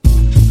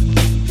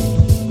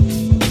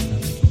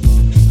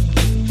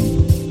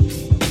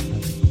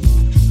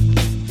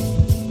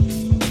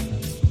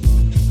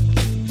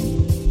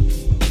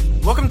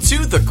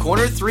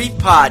Corner 3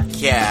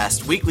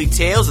 Podcast, weekly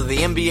tales of the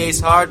NBA's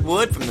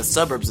hardwood from the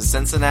suburbs of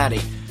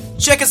Cincinnati.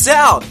 Check us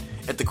out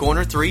at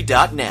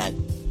thecorner3.net.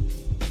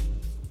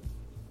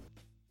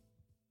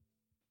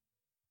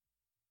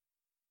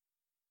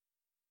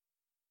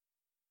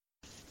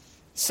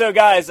 So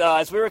guys,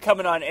 as we were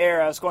coming on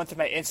air, I was going through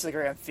my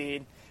Instagram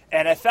feed,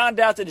 and I found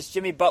out that it's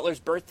Jimmy Butler's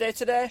birthday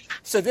today.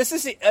 So this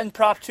is the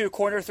impromptu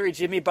Corner 3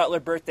 Jimmy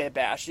Butler birthday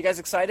bash. You guys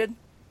excited?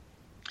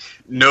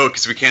 No,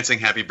 because we can't sing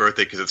happy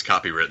birthday because it's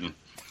copywritten.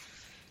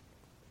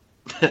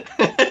 You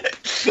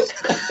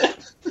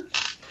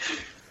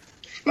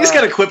just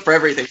got a quip for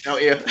everything,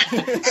 don't you?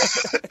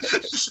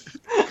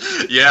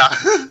 Yeah.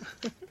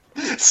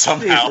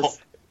 Somehow.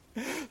 Jesus.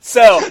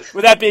 So,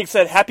 with that being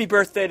said, happy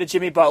birthday to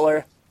Jimmy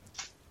Butler.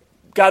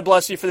 God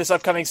bless you for this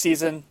upcoming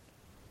season.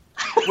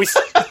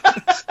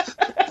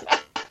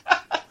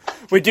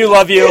 We do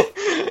love you.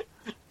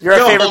 You're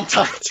our favorite.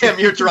 Tim,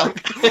 you're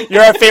drunk.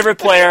 You're our favorite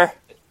player.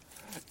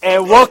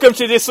 And welcome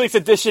to this week's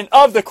edition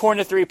of the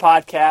Corner 3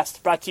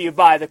 Podcast, brought to you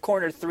by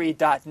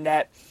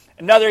thecorner3.net.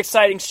 Another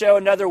exciting show,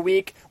 another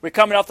week. We're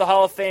coming off the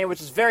Hall of Fame,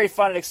 which is very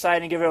fun and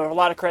exciting. Give a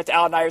lot of credit to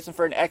Allen Iverson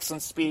for an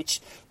excellent speech.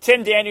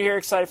 Tim Daniel here,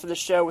 excited for the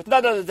show, with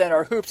none other than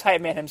our hoops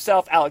hype man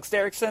himself, Alex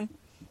Derrickson.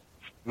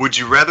 Would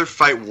you rather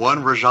fight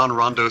one Rajon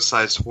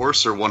Rondo-sized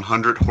horse or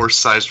 100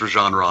 horse-sized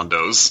Rajon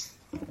Rondos?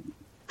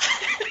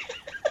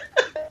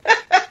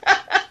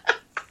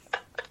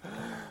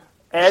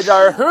 And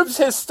our hoops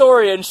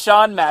historian,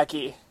 Sean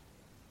Mackey.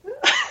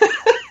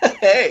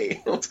 Hey,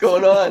 what's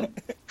going on?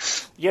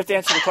 You have to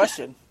answer the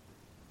question.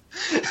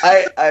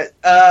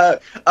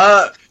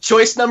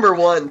 Choice number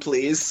one,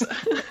 please.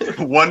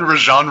 One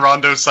Rajon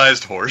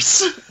Rondo-sized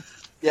horse.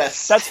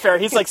 Yes. That's fair.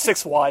 He's like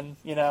 6'1",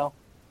 you know.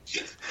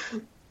 It's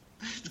going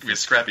to be a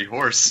scrappy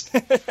horse.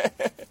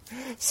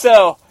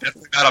 So.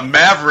 Definitely not a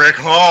maverick.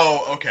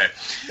 Oh, okay.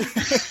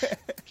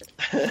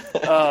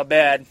 Oh,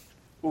 man.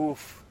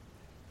 Oof.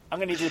 I'm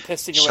going to need you to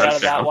piston your way out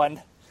of that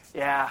one.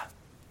 Yeah.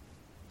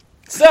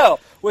 So,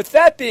 with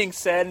that being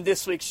said, in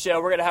this week's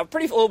show, we're going to have a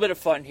little bit of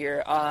fun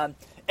here. NBA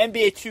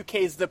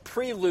 2K's The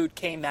Prelude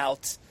came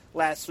out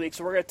last week,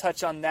 so we're going to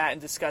touch on that and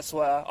discuss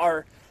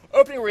our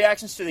opening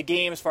reactions to the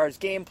game as far as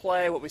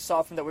gameplay, what we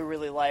saw from that we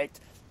really liked,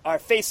 our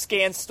face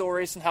scan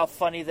stories and how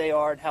funny they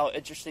are and how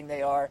interesting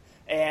they are,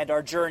 and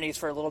our journeys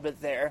for a little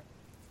bit there.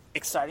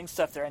 Exciting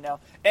stuff there, I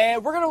know.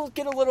 And we're going to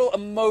get a little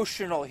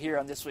emotional here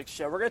on this week's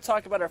show. We're going to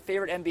talk about our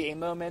favorite NBA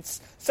moments,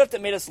 stuff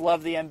that made us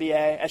love the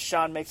NBA, as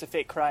Sean makes a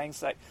fake crying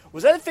like,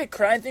 was that a fake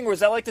crying thing, or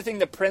was that like the thing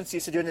that Prince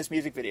used to do in his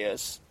music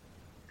videos?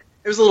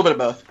 It was a little bit of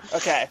both.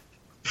 Okay.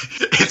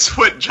 It's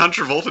what John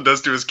Travolta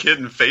does to his kid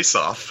in Face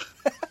Off.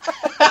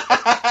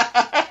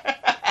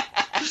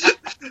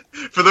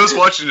 For those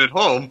watching at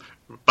home,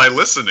 by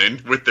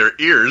listening with their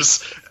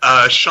ears,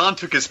 Sean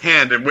took his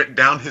hand and went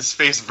down his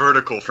face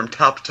vertical from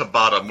top to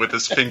bottom with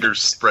his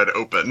fingers spread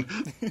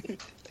open.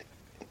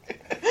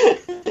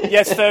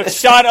 Yes, folks,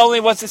 Sean only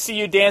wants to see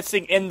you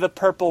dancing in the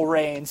purple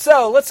rain.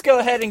 So let's go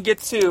ahead and get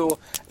to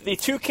the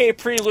 2K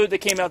Prelude that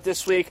came out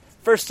this week.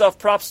 First off,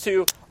 props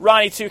to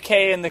Ronnie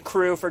 2K and the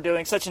crew for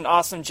doing such an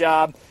awesome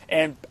job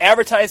and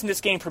advertising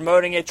this game,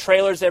 promoting it,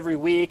 trailers every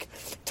week,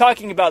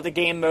 talking about the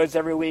game modes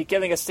every week,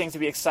 giving us things to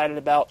be excited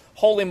about.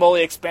 Holy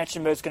moly,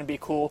 expansion mode is going to be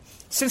cool.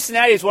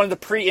 Cincinnati is one of the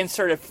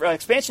pre-inserted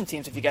expansion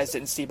teams, if you guys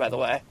didn't see, by the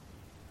way.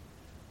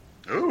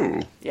 Ooh.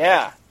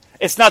 Yeah.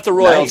 It's not the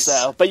Royals,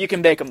 Nice. though, but you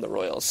can make them the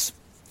Royals.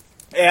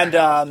 And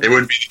They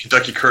wouldn't be the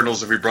Kentucky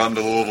Colonels if we brought them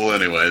to Louisville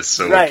anyways,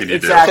 so right, what can you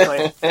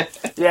exactly.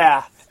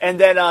 Yeah. And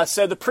then,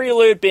 so the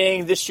Prelude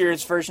being this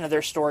year's version of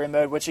their story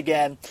mode, which,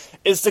 again,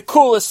 is the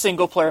coolest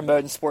single-player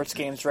mode in sports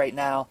games right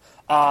now.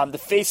 The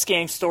face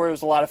scanning story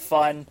was a lot of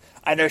fun.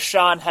 I know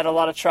Sean had a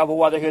lot of trouble,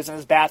 whether he was in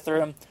his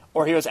bathroom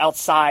or he was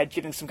outside,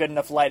 getting some good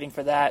enough lighting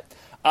for that.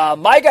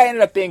 My guy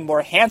ended up being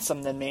more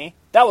handsome than me.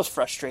 That was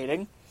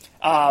frustrating.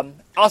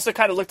 Also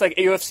kind of looked like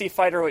a UFC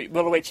fighter,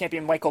 middleweight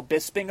champion Michael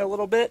Bisping a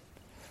little bit,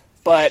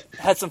 but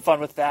had some fun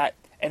with that.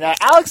 And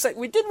Alex,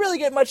 we didn't really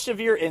get much of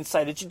your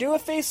insight. Did you do a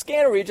face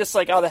scan, or were you just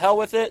like, oh, the hell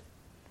with it?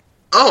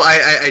 Oh,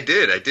 I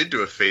did. I did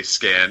do a face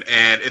scan,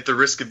 and at the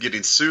risk of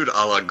getting sued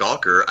a la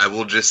Gawker, I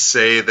will just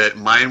say that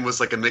mine was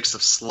like a mix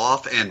of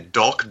sloth and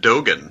Dolk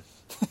Dogan.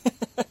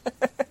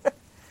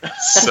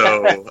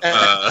 So,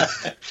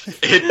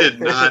 it did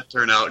not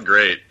turn out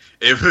great.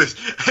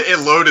 It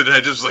loaded, and I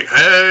just was like,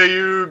 hey,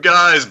 you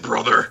guys,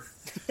 brother.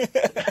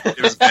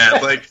 It was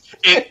bad. Like,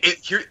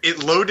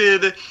 it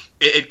loaded...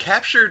 It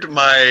captured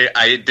my...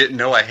 I didn't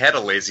know I had a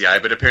lazy eye,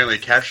 but apparently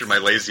it captured my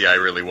lazy eye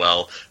really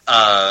well.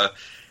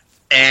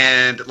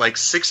 And, like,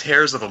 6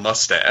 hairs of a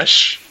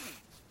mustache.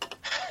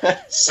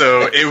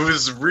 So it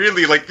was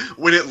really, like,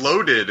 when it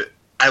loaded,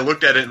 I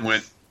looked at it and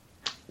went,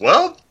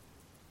 well,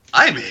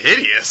 I'm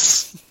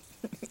hideous.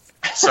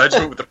 So I just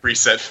went with the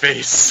preset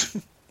face.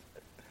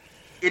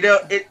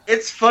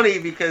 It's funny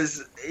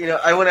because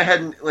I went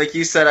ahead and, like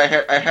you said,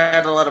 I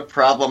had a lot of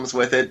problems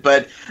with it,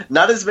 but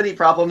not as many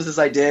problems as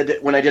I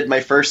did when I did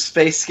my first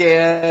face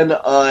scan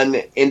on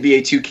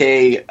NBA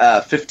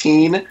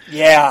 2K15.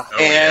 Yeah,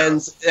 and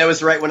that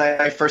was right when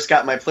I first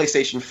got my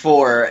PlayStation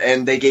 4,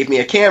 and they gave me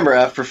a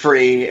camera for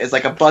free as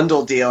like a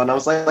bundle deal, and I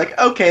was like,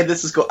 okay,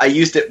 this is cool. I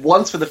used it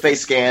once for the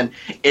face scan.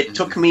 It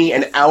took me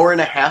an hour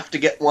and a half to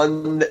get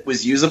one that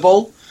was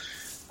usable.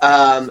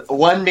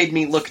 One made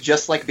me look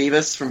just like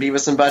Beavis from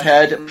Beavis and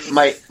Butthead.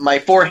 My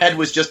forehead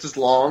was just as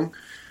long,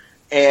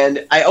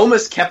 and I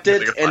almost kept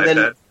it. And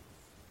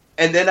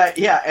then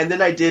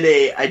I did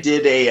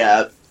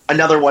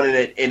another one in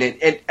it.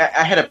 And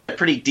I had a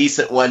pretty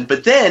decent one,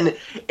 but then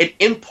it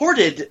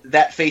imported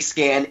that face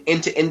scan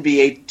into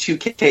NBA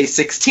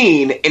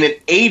 2K16, and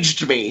it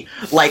aged me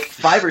like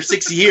 5 or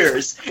 6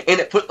 years, and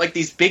it put like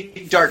these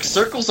big dark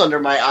circles under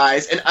my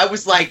eyes, and I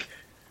was like,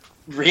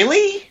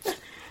 really?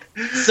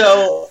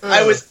 So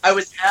I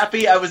was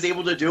happy I was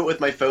able to do it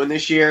with my phone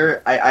this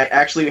year. I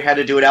actually had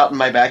to do it out in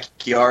my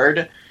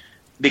backyard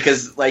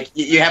because like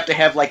you have to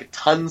have like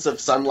tons of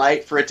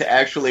sunlight for it to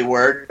actually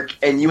work,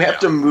 and you have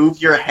to move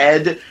your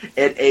head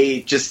at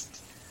a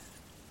just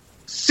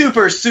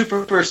super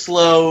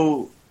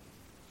slow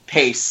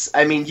pace.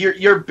 I mean,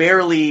 you're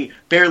barely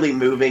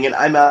moving, and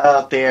I'm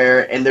out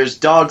there, and there's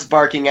dogs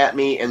barking at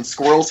me, and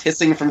squirrels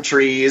hissing from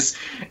trees,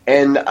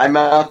 and I'm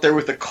out there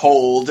with a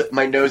cold.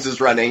 My nose is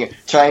running,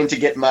 trying to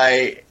get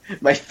my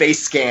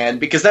face scan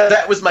because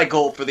that was my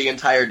goal for the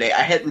entire day.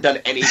 I hadn't done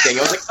anything.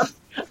 I was like,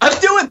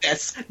 I'm doing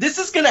this. This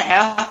is gonna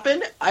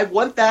happen. I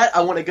want that.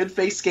 I want a good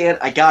face scan.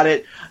 I got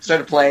it.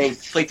 Started played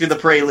through the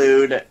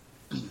prelude.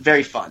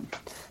 Very fun.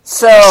 I'm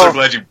so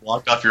glad you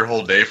blocked off your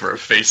whole day for a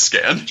face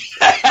scan.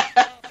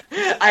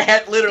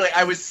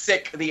 I was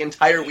sick the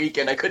entire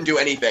weekend. I couldn't do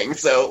anything,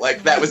 so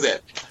like that was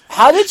it.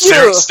 How did you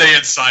Sarah, stay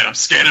inside? I'm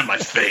scanning my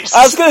face.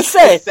 I was gonna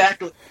say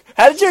exactly.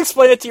 How did you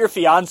explain it to your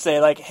fiance?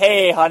 Like,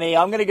 hey, honey,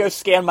 I'm gonna go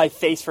scan my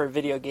face for a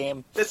video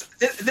game.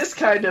 This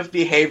kind of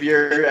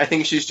behavior, I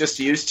think she's just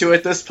used to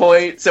at this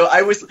point. So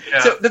I was.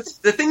 Yeah. So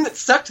the thing that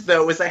sucked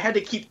though was I had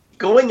to keep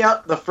going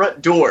out the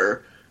front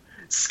door,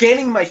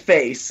 scanning my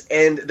face,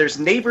 and there's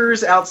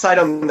neighbors outside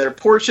on their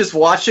porches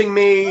watching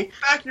me.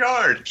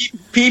 Backyard.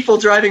 People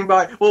driving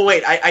by. Well,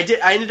 wait, I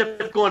ended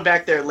up going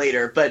back there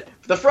later, but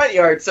the front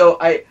yard.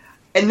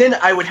 And then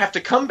I would have to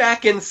come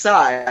back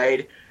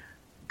inside,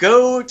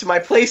 go to my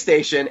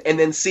PlayStation, and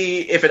then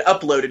see if it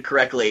uploaded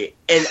correctly.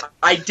 And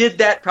I did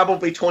that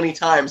probably 20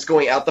 times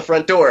going out the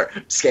front door,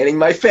 scanning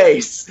my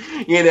face,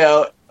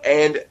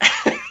 and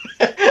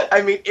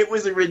I mean, it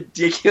was a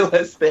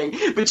ridiculous thing.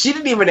 But she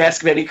didn't even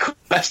ask me any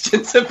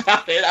questions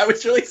about it. I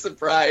was really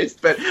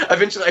surprised. But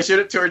eventually I showed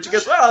it to her, and she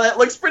goes, wow, that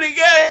looks pretty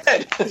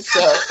good.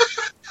 So...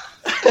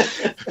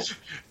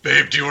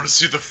 Babe, do you want to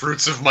see the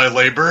fruits of my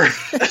labor?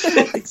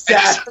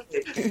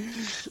 Exactly.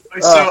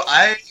 So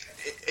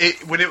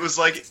when it was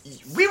like,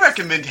 we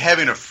recommend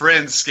having a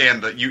friend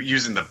scan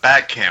using the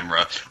back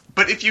camera,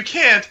 but if you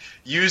can't,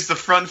 use the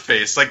front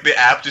face. Like, the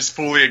app just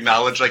fully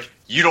acknowledged, like,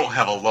 you don't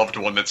have a loved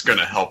one that's going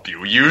to help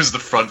you. Use the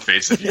front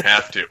face if you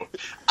have to.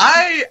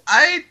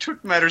 I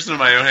took matters into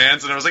my own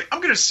hands, and I was like,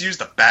 I'm going to use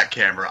the back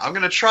camera. I'm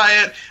going to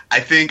try it.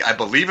 I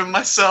believe in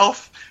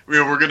myself.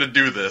 We're going to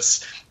do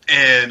this.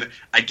 And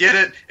I get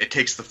it. It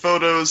takes the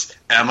photos,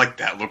 and I'm like,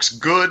 that looks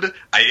good.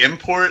 I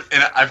import,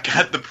 and I've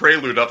got the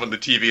Prelude up on the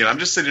TV, and I'm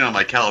just sitting on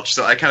my couch,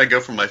 so I kind of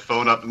go from my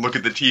phone up and look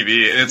at the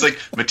TV, and it's like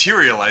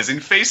materializing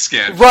face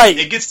scan. Right.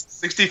 It gets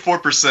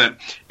 64%.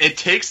 It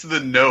takes the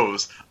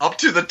nose up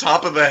to the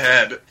top of the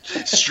head,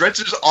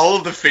 stretches all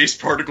of the face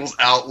particles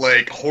out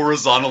like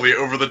horizontally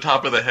over the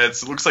top of the head,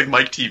 so it looks like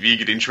Mike TV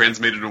getting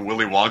transmitted to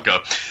Willy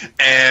Wonka,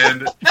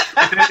 and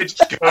it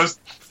just goes.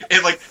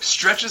 It like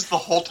stretches the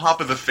whole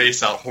top of the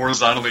face out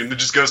horizontally, and it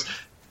just goes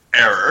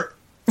error.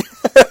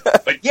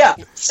 Like, yeah,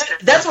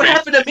 that's what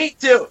happened to me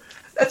too.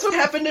 That's what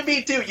happened to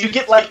me too. You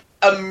get like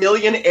a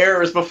million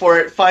errors before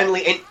it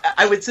finally. And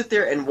I would sit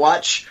there and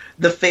watch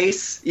the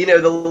face, the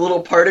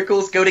little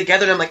particles go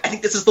together, and I'm like, I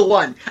think this is the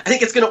one. I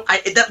think it's gonna.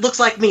 That looks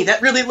like me.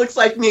 That really looks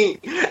like me.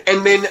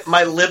 And then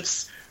my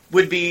lips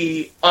would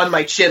be on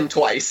my chin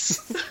twice.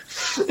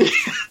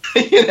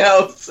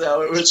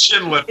 So it was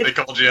chin lip. They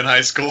called you in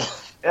high school.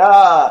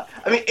 I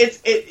mean,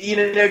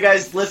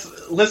 guys,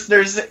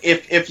 listeners,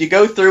 if you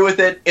go through with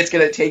it, it's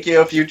going to take you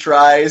a few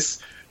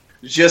tries.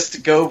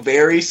 Just go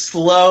very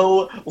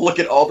slow, look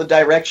at all the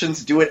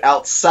directions, do it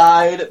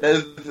outside.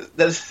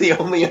 That's the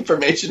only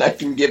information I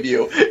can give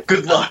you.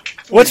 Good luck.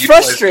 What's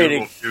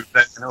frustrating?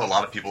 I know a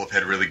lot of people have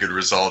had really good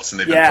results, and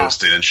they've been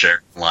posting and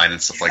sharing online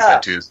and stuff like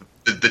that, too.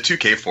 The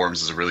 2K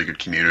forums is a really good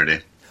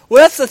community.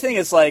 Well, that's the thing,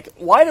 is like,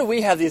 why do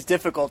we have these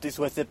difficulties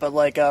with it? But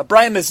like,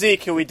 Brian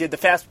Mazik, who we did the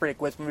fast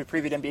break with when we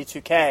previewed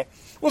NBA 2K,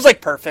 was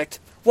like perfect.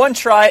 One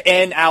try,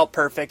 in, out,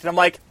 perfect. And I'm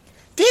like,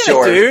 damn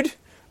it, dude.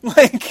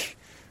 Like...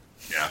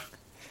 Yeah.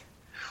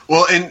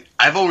 Well, and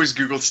I've always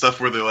Googled stuff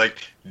where they're like,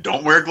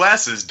 don't wear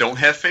glasses, don't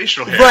have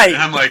facial hair. Right. And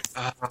I'm like,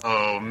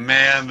 oh,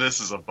 man,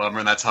 this is a bummer.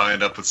 And that's how I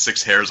end up with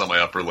 6 hairs on my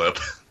upper lip.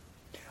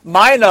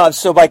 Mine,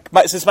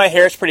 since my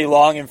hair is pretty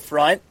long in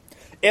front,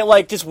 it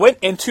like just went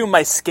into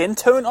my skin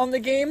tone on the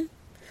game,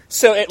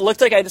 so it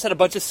looked like I just had a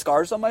bunch of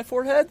scars on my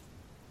forehead.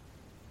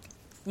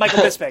 Michael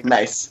Bisping.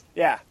 Nice.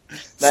 Yeah.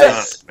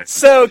 Nice.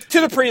 So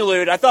to the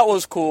prelude, I thought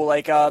was cool.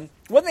 Like one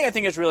thing I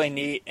think is really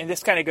neat, and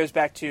this kind of goes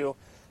back to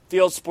the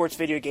old sports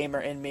video gamer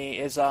in me,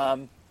 is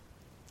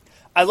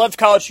I loved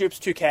College Hoops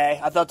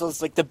 2K. I thought that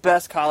was like the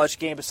best college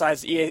game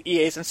besides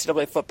EA's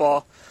NCAA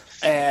football,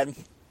 and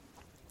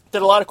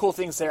did a lot of cool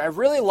things there. I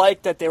really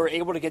liked that they were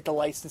able to get the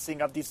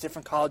licensing of these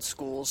different college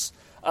schools.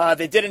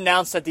 They did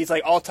announce that these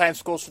like all-time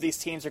schools for these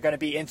teams are going to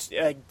be as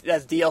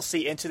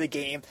DLC into the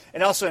game,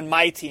 and also in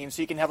my team,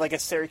 so you can have like a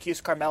Syracuse,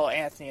 Carmelo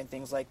Anthony, and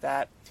things like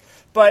that.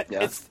 But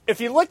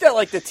if you looked at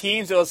like the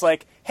teams, it was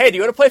like, hey, do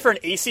you want to play for an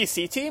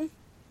ACC team?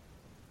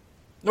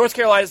 North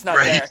Carolina's not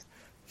there.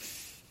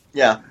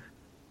 Yeah.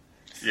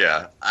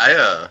 Yeah,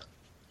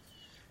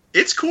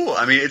 it's cool.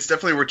 I mean, it's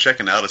definitely worth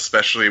checking out,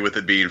 especially with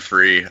it being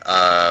free.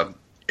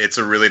 It's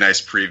a really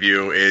nice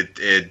preview.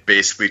 It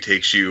basically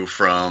takes you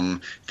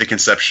from the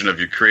conception of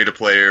you create a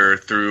player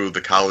through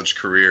the college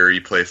career.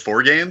 You play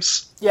 4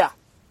 games. Yeah.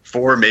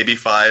 4, maybe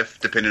 5,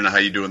 depending on how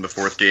you do in the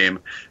 4th game.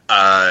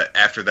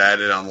 After that,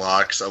 it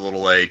unlocks a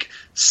little like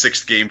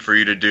 6th game for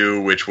you to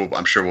do, which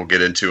I'm sure we'll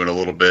get into in a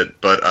little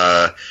bit.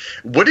 But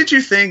what did you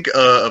think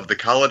of the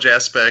college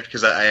aspect?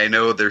 Because I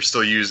know they're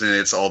still using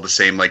it's all the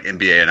same like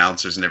NBA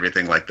announcers and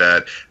everything like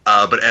that.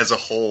 But as a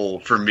whole,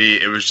 for me,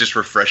 it was just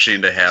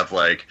refreshing to have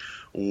like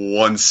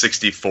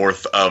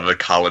 1/64th of a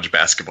college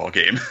basketball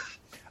game.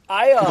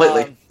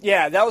 Completely.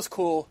 Yeah, that was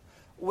cool.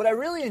 What I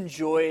really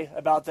enjoy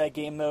about that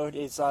game mode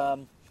is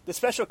the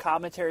special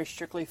commentary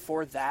strictly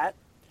for that.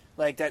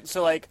 Like that,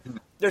 so like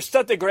there's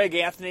stuff that Greg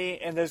Anthony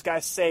and those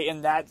guys say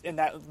in that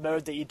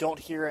mode that you don't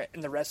hear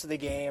in the rest of the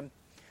game.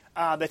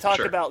 They talk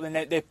about, and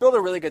they build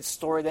a really good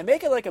story. They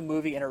make it like a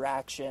movie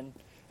interaction,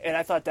 and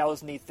I thought that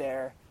was neat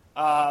there.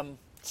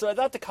 So I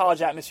thought the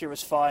college atmosphere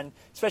was fun,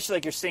 especially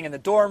like you're seeing in the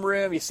dorm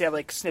room. You see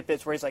like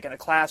snippets where he's like in a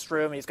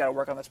classroom and he's got to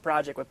work on this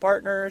project with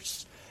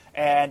partners,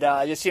 and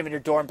you see him in your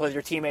dorm with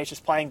your teammates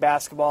just playing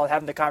basketball,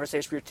 having the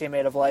conversation with your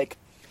teammate of like,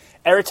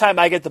 every time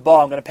I get the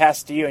ball, I'm going to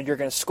pass it to you and you're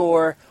going to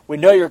score. We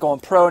know you're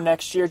going pro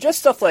next year. Just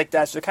stuff like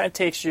that. So it kind of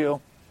takes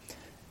you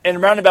in a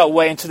roundabout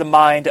way into the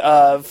mind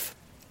of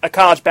a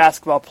college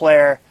basketball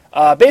player.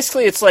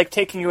 Basically, it's like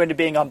taking you into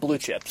being on Blue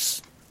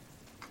Chips.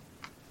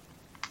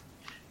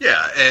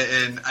 Yeah,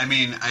 and I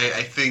mean,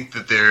 I think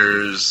that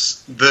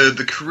there's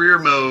the career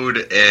mode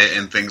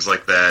and things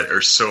like that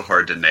are so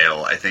hard to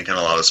nail, I think, in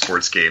a lot of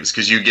sports games,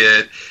 because you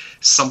get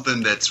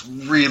something that's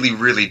really,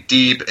 really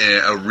deep,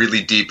 a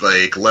really deep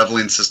like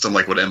leveling system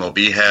like what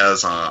MLB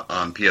has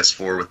on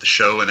PS4 with the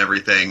show and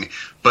everything.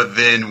 But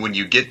then when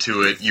you get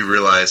to it, you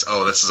realize,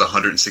 oh, this is a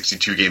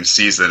 162-game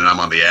season, and I'm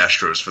on the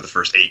Astros for the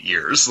first 8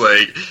 years.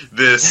 Like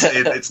this,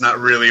 it's not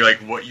really like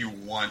what you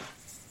want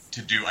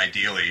to do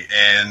ideally.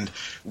 And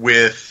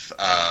with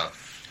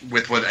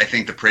what I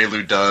think the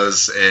Prelude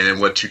does and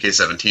what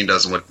 2K17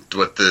 does and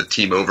what the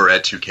team over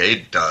at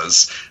 2K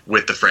does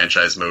with the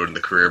franchise mode and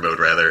the career mode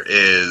rather,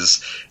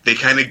 is they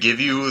kind of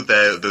give you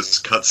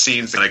those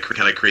cutscenes and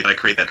kind of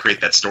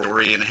create that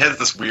story, and it has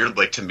this weird,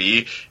 like, to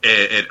me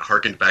it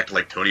harkened back to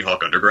like Tony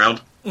Hawk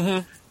Underground,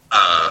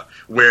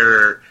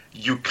 where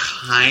you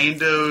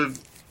kind of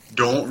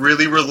don't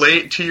really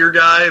relate to your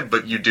guy,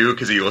 but you do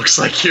because he looks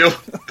like you.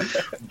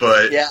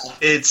 But yeah,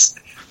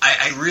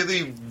 I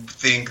really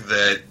think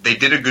that they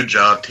did a good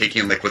job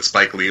taking like what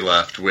Spike Lee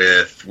left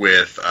with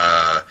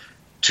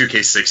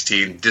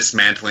 2K16,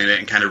 dismantling it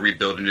and kind of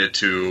rebuilding it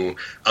to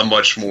a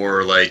much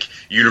more like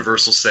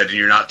universal setting.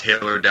 You're not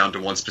tailored down to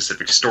one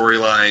specific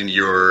storyline.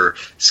 You're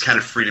just kind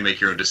of free to make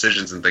your own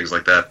decisions and things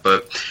like that.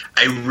 But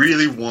I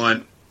really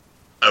want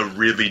a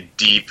really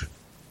deep,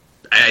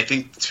 I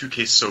think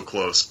 2K's so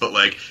close, but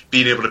like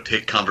being able to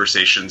pick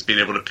conversations, being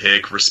able to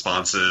pick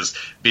responses,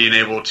 being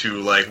able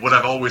to like, what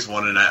I've always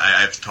wanted, and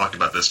I've talked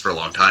about this for a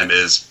long time,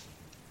 is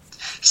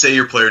say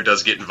your player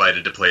does get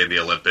invited to play in the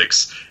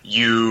Olympics,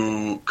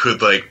 you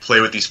could like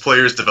play with these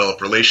players,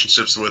 develop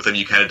relationships with them,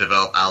 you kind of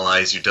develop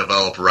allies, you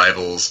develop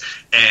rivals,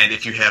 and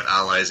if you have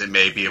allies, it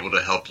may be able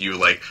to help you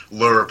like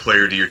lure a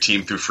player to your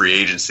team through free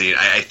agency.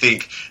 I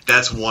think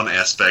that's one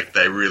aspect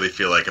that I really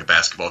feel like a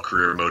basketball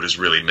career mode is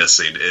really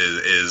missing,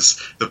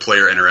 is the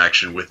player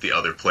interaction with the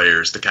other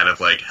players to kind of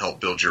like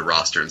help build your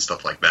roster and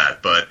stuff like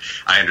that. But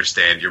I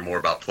understand you're more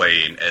about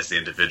playing as the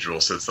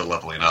individual, so it's the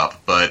leveling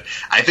up. But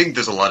I think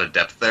there's a lot of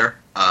depth there.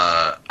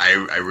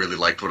 I really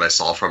liked what I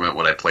saw from it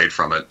when I played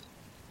from it.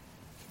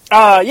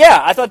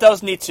 Yeah, I thought that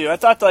was neat too. I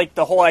thought like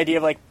the whole idea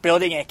of like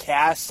building a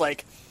cast,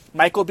 like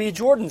Michael B.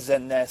 Jordan's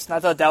in this, and I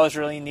thought that was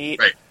really neat.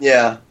 Right.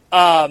 Yeah.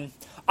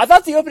 I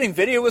thought the opening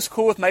video was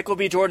cool with Michael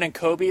B. Jordan and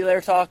Kobe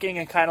there talking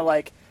and kind of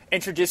like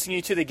introducing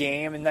you to the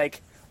game and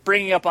like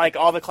bringing up like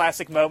all the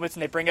classic moments,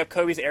 and they bring up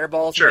Kobe's air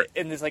balls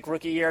in this like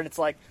rookie year, and it's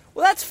like,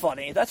 well, that's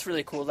funny. That's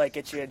really cool. Like,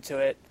 get you into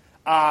it.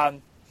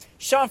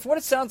 Sean, from what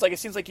it sounds like, it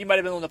seems like you might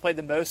have been the one to play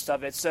the most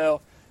of it.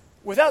 So,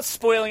 without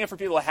spoiling it for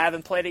people who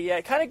haven't played it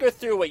yet, kind of go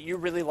through what you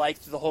really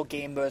liked through the whole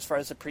game mode as far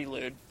as the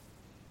prelude.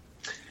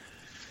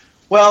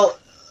 Well,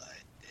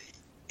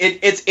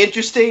 it's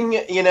interesting,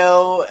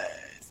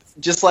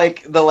 just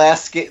like the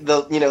last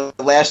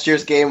last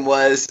year's game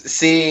was,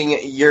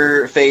 seeing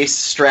your face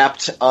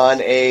strapped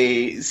on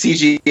a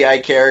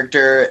CGI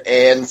character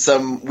and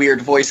some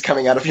weird voice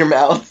coming out of your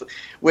mouth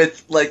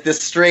with like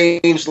this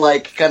strange,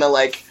 like kind of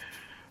like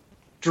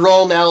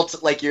drawn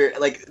out, like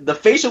the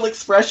facial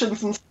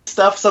expressions and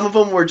stuff. Some of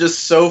them were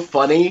just so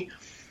funny,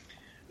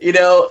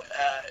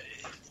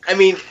 I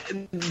mean,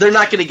 they're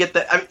not going to get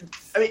that.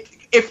 I mean,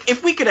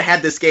 if we could have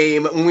had this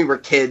game when we were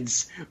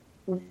kids,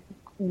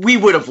 we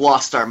would have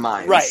lost our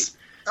minds. Right.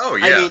 Oh,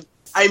 yeah.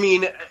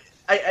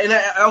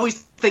 I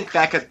always think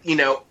back at,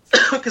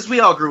 because we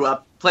all grew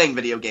up playing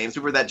video games.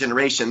 We were that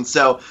generation.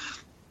 So,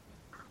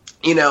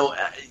 and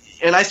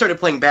I started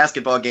playing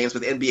basketball games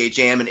with NBA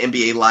Jam and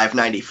NBA Live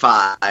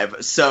 95.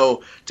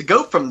 So to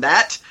go from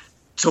that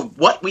to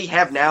what we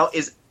have now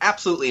is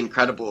absolutely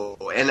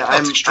incredible. And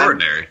it's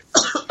extraordinary.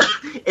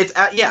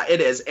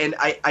 It is. And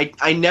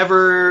I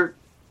never...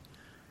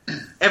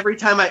 Every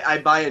time I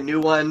buy a new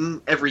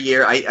one every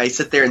year, I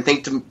sit there and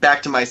think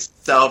back to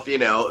myself,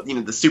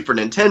 the Super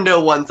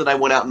Nintendo ones that I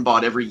went out and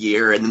bought every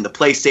year, and then the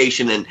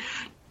PlayStation, and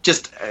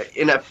just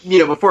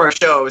before our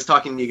show, I was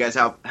talking to you guys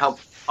how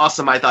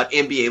awesome I thought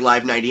NBA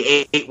Live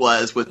 98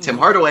 was with Tim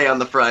Hardaway on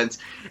the front,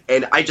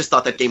 and I just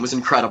thought that game was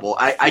incredible.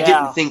 I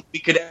didn't think we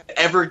could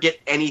ever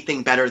get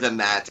anything better than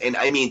that, and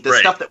I mean the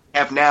stuff that we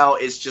have now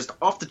is just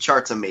off the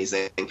charts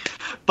amazing.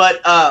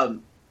 But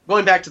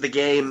going back to the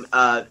game.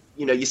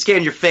 You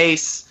scan your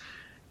face.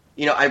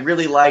 I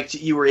really liked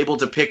you were able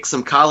to pick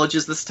some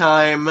colleges this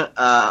time.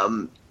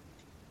 I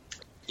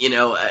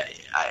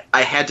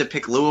had to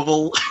pick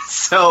Louisville,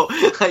 so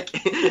like.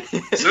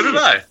 So did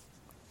I.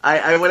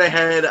 I went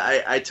ahead.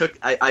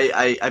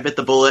 I bit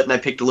the bullet and I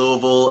picked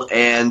Louisville,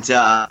 and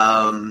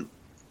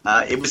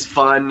it was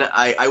fun.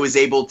 I was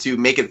able to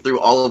make it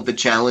through all of the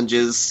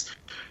challenges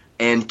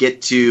and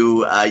get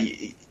to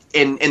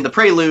in the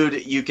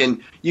Prelude. You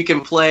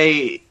can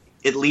play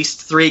at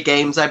least 3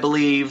 games, I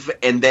believe,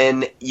 and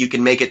then you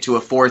can make it to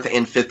a 4th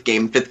and 5th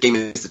game. 5th game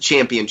is the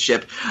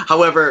championship.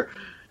 However,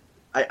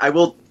 I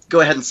will go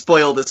ahead and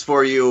spoil this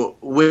for you.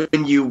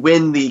 When you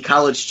win the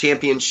college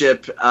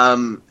championship,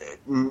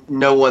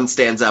 no one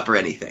stands up or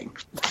anything.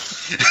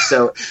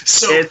 So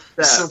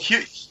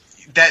here,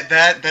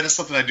 that is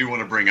something I do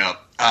want to bring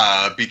up.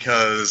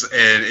 Because,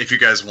 and if you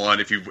guys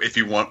want, if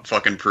you want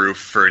fucking proof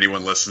for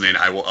anyone listening,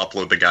 I will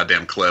upload the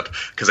goddamn clip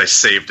because I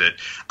saved it.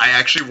 I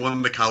actually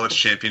won the college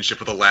championship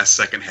with a last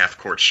second half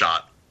court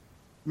shot.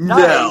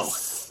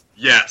 Nice.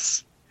 No.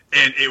 Yes.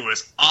 And it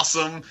was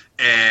awesome,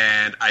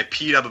 and I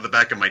peed out of the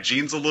back of my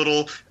jeans a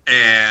little,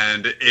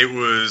 and it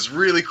was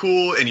really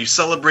cool, and you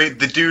celebrate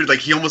the dude, like,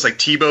 he almost, like,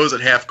 T-bows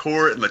at half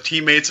court, and the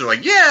teammates are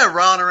like, yeah,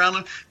 run around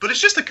him, but it's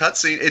just a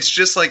cutscene. It's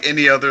just like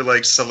any other,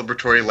 like,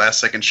 celebratory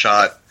last-second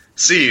shot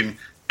scene,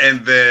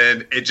 and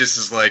then it just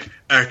is like,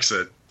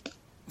 exit.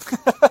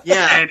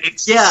 Yeah. And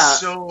it's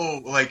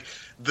so, like,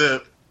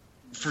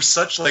 for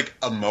such, like,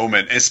 a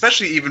moment, and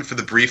especially even for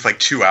the brief, like,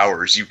 2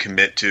 hours you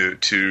commit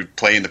to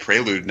playing the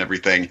Prelude and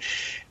everything,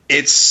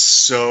 it's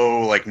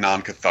so, like,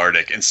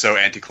 non-cathartic and so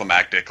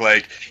anticlimactic.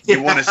 Like,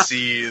 you want to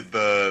see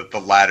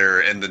the ladder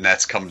and the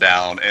nets come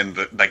down and,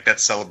 that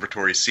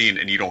celebratory scene,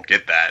 and you don't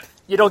get that.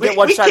 You don't get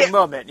one shining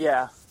moment,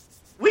 yeah.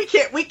 We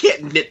can't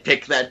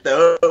nitpick that,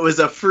 though. It was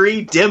a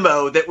free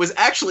demo that was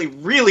actually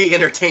really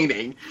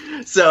entertaining.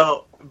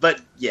 So...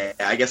 But, yeah,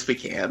 I guess we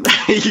can.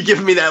 You're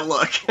giving me that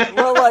look.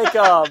 Well, like,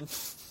 I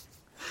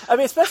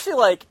mean, especially,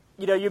 like,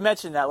 you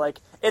mentioned that, like,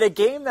 in a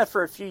game that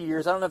for a few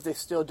years, I don't know if they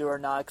still do or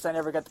not, because I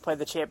never got to play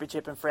the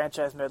championship in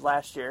franchise mode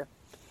last year.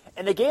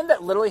 In a game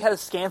that literally had a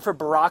scan for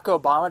Barack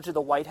Obama to the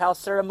White House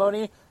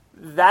ceremony,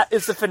 that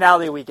is the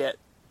finale we get.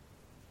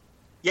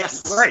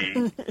 Yes.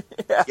 Right.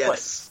 Yeah,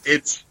 yes.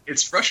 Like,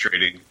 it's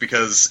frustrating,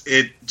 because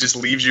it just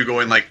leaves you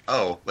going, like,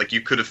 oh, like,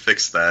 you could have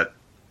fixed that.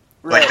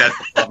 Like, that's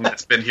the problem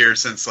that's been here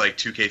since, like,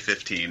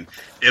 2K15.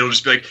 It'll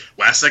just be like,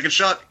 last second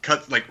shot,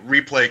 cut, like,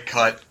 replay,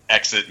 cut,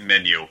 exit,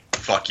 menu.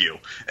 Fuck you.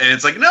 And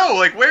it's like, no,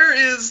 like, where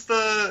is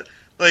the,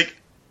 like,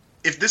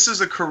 if this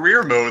is a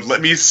career mode, let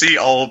me see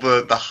all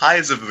the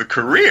highs of the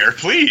career,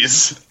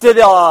 please.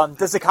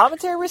 Does the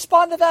commentary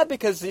respond to that?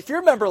 Because if you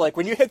remember, like,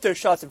 when you hit those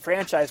shots in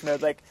franchise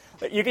mode, like,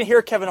 you can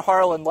hear Kevin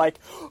Harlan, like,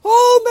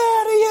 oh,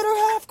 man, he hit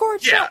her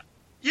half-court shot.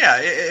 Yeah,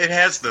 it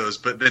has those,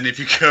 but then if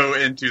you go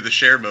into the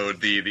share mode,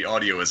 the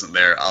audio isn't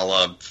there.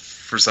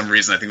 For some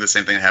reason, I think the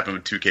same thing happened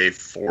with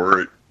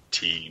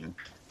 2K14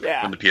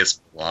 when the PS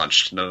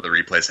launched. None of the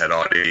replays had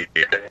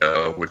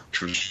audio,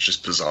 which was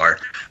just bizarre.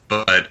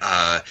 But,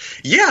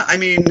 yeah, I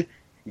mean,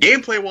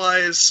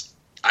 gameplay-wise,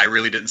 I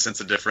really didn't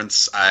sense a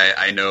difference.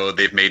 I know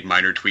they've made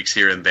minor tweaks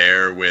here and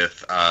there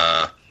with...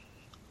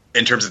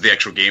 in terms of the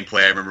actual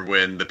gameplay, I remember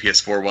when the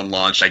PS4 one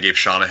launched, I gave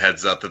Sean a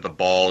heads up that the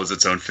ball is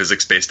its own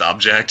physics-based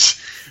object.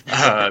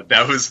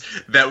 That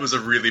was a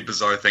really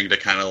bizarre thing to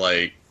kind of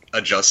like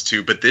adjust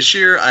to. But this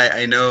year,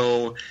 I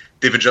know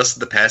they've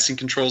adjusted the passing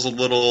controls a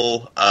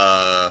little.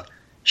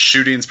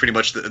 Shooting's pretty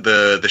much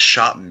the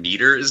shot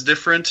meter is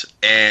different,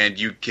 and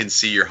you can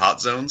see your hot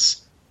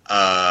zones.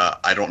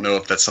 I don't know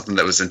if that's something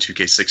that was in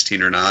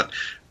 2K16 or not.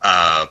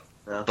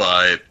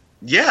 But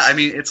yeah, I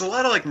mean, it's a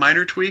lot of like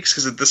minor tweaks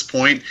because at this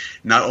point,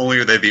 not only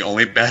are they the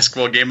only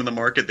basketball game in the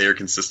market, they are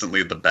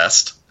consistently the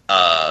best.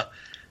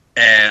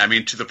 And I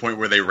mean, to the point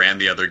where they ran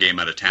the other game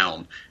out of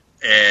town.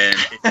 And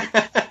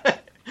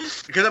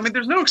because I mean,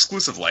 there's no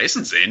exclusive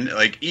licensing.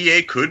 Like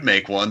EA could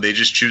make one, they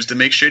just choose to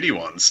make shitty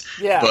ones.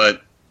 Yeah.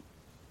 But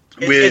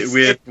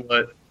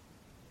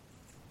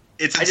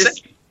it's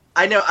insane.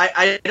 I know.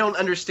 I don't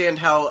understand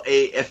how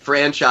a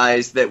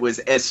franchise that was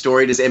as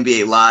storied as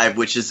NBA Live,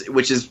 which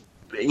is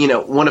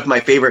one of my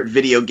favorite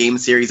video game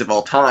series of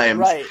all time,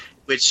 right?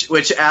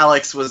 Which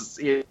Alex was,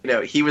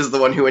 he was the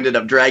one who ended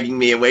up dragging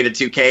me away to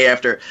 2K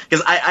after,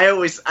 because I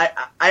always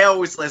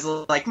was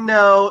like,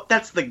 no,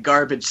 that's the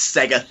garbage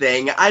Sega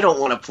thing. I don't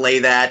want to play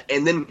that.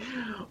 And then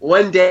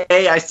one day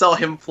I saw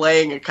him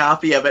playing a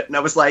copy of it, and I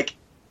was like,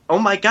 oh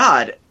my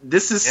god,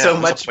 this is so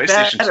much better.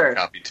 PlayStation better.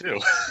 Copy too.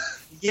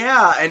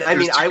 Yeah, and I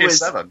mean, I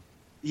was,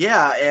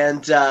 yeah,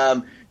 and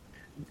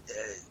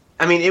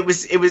I mean, it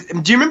was. Do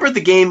you remember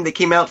the game that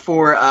came out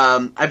for?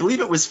 I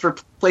believe it was for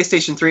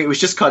PlayStation 3. It was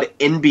just called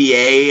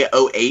NBA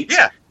 08.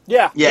 Yeah.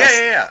 Yeah.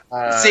 Yes.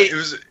 See, it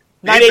was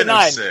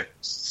 989.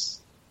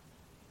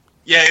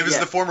 Yeah, it was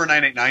the former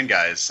 989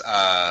 guys.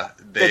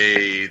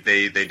 They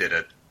did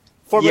it.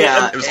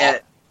 Yeah, it was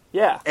awesome.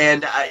 Yeah,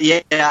 and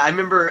I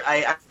remember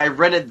I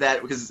rented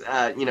that because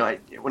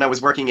when I was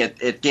working at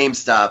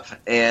GameStop,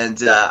 and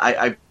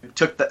I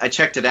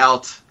checked it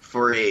out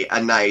for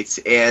a night,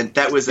 and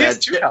that was a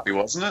copy,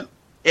 wasn't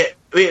it?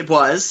 It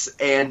was,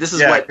 and this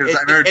is what because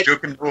I remember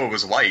Jokin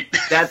was white.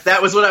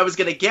 That was what I was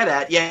going to get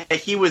at. Yeah,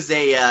 he was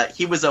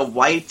a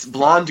white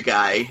blonde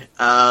guy.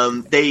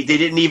 They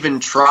didn't even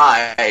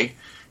try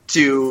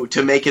to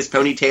make his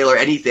ponytail or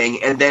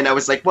anything, and then I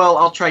was like, well,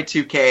 I'll try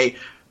 2K.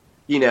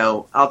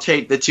 I'll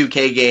take the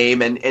 2K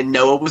game, and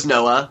Noah was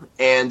Noah,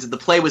 and the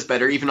play was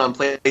better, even on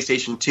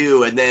PlayStation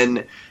 2, and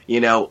then,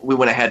 we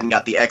went ahead and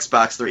got the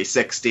Xbox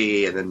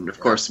 360, and then,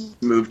 of course,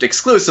 moved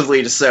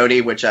exclusively to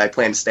Sony, which I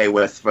plan to stay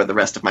with for the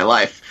rest of my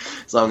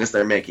life, as long as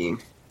they're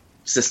making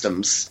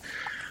systems.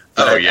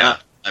 But, yeah.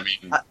 I mean...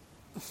 but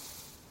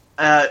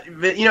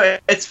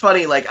it's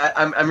funny. Like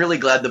I'm really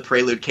glad the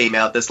Prelude came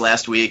out this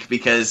last week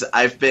because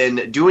I've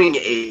been doing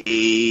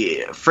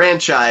a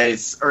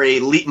franchise or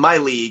my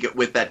league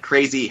with that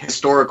crazy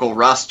historical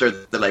roster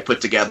that I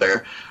put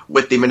together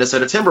with the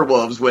Minnesota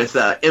Timberwolves with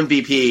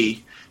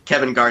MVP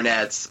Kevin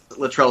Garnett,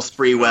 Latrell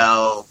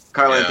Sprewell,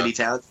 Karl Anthony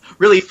Towns.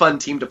 Really fun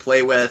team to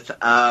play with.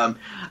 I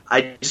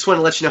just want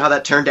to let you know how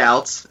that turned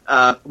out.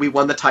 We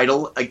won the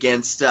title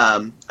against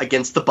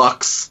the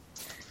Bucks.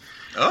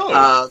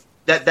 Oh.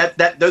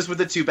 Those were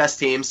the two best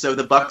teams, so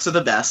the Bucks are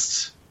the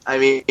best. I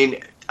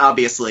mean,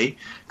 obviously,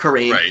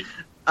 Kareem. Right.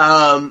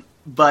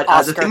 But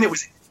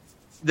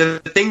the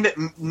thing that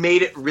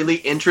made it really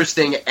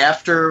interesting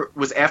after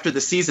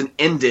the season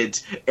ended,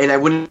 and I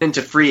went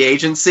into free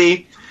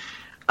agency.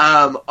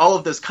 All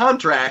of those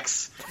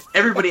contracts,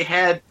 everybody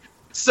had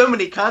so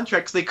many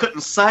contracts they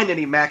couldn't sign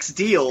any max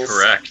deals.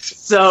 Correct.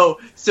 So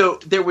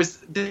there was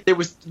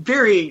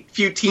very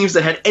few teams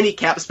that had any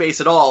cap space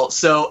at all.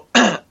 So.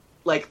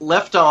 Like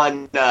left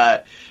on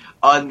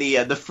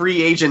the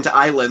free agent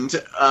island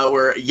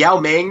were Yao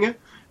Ming,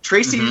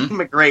 Tracy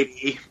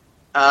McGrady,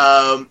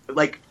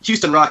 like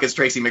Houston Rockets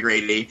Tracy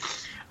McGrady,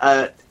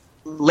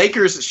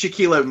 Lakers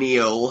Shaquille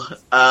O'Neal.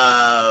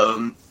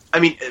 I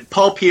mean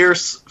Paul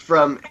Pierce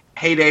from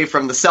heyday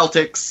from the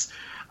Celtics.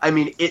 I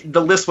mean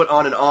the list went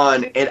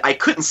on, and I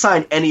couldn't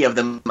sign any of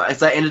them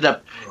as I ended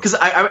up because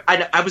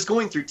I was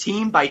going through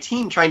team by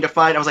team trying to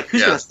find. I was like,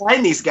 who's going to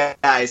sign these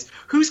guys?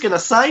 Who's going to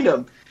sign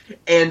them?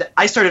 And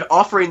I started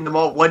offering them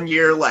all 1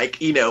 year, like,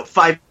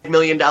 $5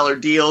 million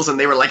deals, and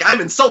they were like,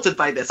 I'm insulted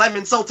by this. I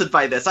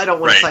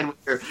don't want to sign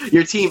with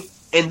your team.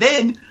 And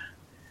then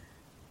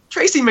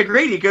Tracy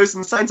McGrady goes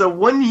and signs a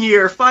 1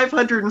 year,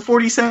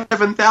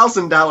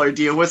 $547,000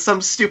 deal with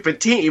some stupid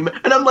team.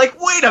 And I'm like,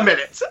 wait a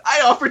minute.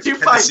 I offered you $5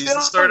 million. The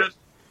season started?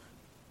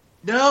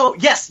 No.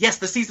 Yes,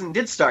 the season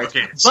did start.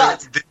 Okay,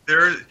 but so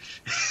there...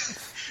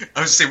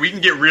 I was saying we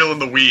can get real in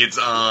the weeds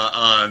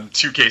on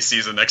 2K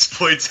season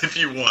exploits if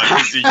you want.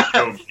 Because you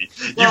know me.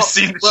 You've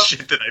seen the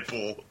shit that I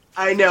pull.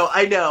 I know.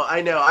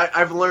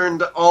 I've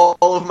learned all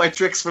of my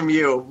tricks from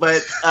you,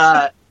 but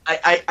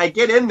I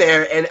get in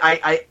there, and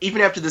I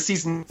even after the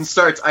season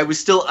starts, I was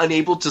still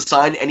unable to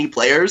sign any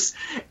players.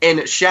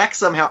 And Shaq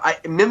somehow,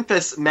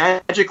 Memphis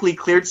magically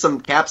cleared some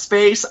cap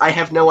space. I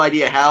have no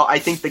idea how. I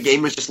think the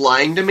game was just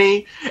lying to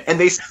me, and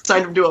they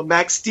signed him to a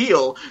max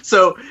deal.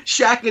 So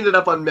Shaq ended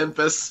up on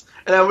Memphis.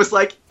 And I was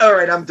like, all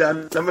right, I'm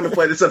done. I'm going to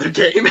play this other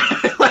game.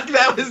 Like,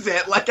 that was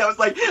it. Like, I was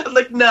like,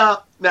 nah.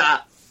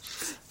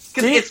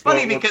 Because it's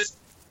funny because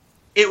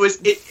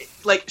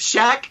like,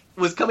 Shaq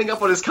was coming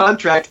up on his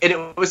contract, and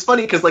it was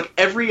funny because, like,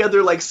 every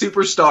other, like,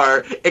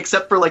 superstar,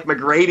 except for, like,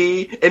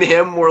 McGrady and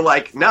him were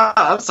like, nah,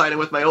 I'm signing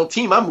with my old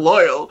team. I'm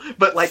loyal.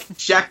 But, like,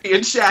 Shaq,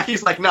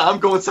 he's like, nah, I'm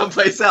going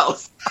someplace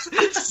else.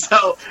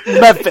 So,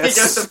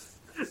 Memphis.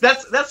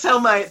 That's how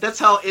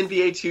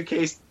NBA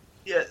 2K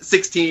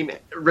 16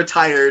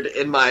 retired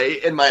in my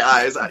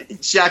eyes.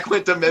 Shaq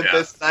went to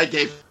Memphis, and I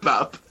gave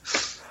up.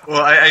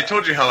 Well, I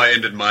told you how I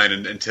ended mine,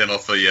 and Tim, I'll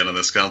fill you in on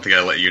this, 'cause I don't think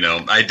I let you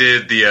know. I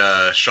did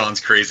the Sean's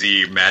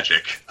Crazy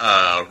Magic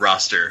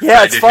roster.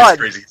 Yeah, it's fun. His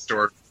crazy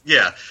historic.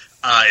 Yeah,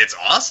 it's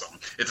awesome.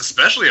 It's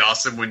especially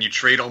awesome when you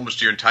trade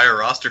almost your entire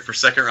roster for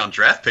second-round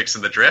draft picks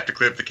in the draft to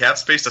clear up the cap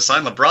space to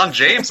sign LeBron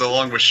James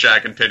along with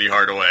Shaq and Penny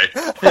Hardaway.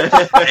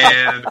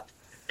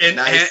 And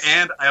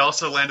I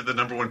also landed the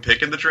number 1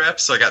 pick in the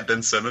draft, so I got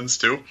Ben Simmons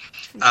too.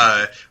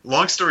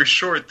 Long story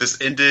short, this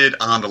ended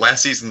on the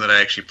last season that I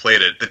actually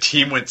played it. The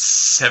team went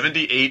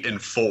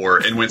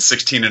 78-4 and went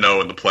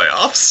 16-0 in the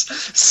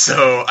playoffs.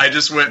 So I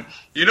just went,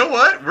 you know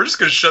what? We're just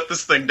going to shut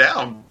this thing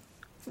down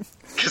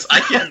because I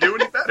can't do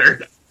any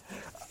better.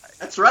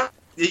 That's right.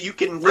 You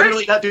can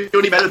literally not do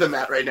any better than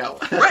that right now.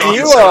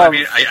 Right. So, I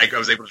mean, I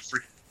was able to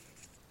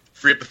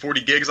free up the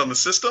 40 gigs on the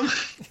system.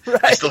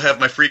 Right. I still have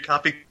my free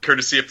copy,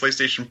 courtesy of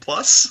PlayStation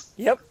Plus.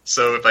 Yep.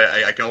 So if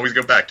I can always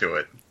go back to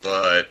it.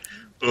 But,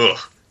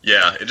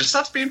 yeah, it just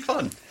stops being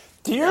fun.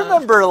 Do you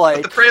remember,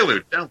 like... The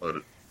Prelude, download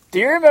it. Do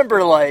you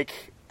remember,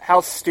 like, how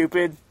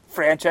stupid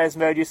franchise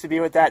mode used to be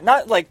with that?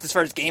 Not, like, as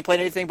far as gameplay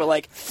and anything, but,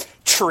 like,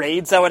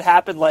 trades that would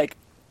happen, like...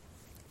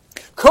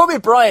 Kobe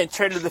Bryant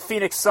traded to the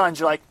Phoenix Suns.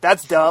 You're like,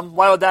 that's dumb.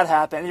 Why would that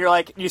happen? And you're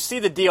like, you see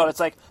the deal, and it's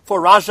like, for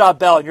Raja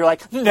Bell, and you're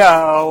like,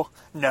 no.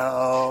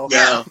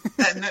 Yeah,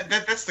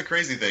 that's the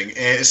crazy thing,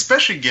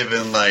 especially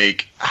given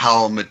like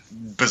how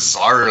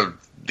bizarre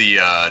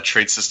the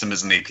trade system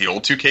is in the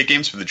old 2K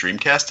games for the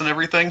Dreamcast and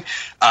everything.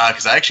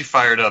 Because I actually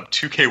fired up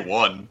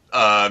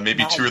 2K1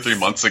 maybe 2 or 3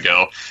 months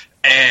ago.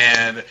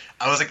 And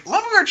I was like,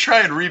 let me go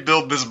try and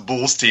rebuild this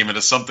Bulls team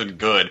into something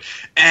good.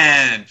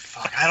 And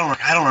fuck, I don't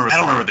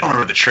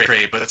remember the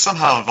trade, but it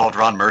somehow involved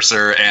Ron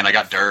Mercer, and I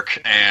got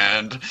Dirk,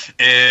 and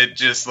it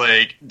just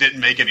like didn't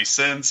make any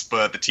sense.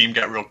 But the team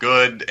got real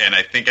good, and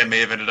I think I may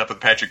have ended up with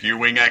Patrick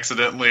Ewing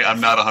accidentally.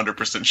 I'm not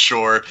 100%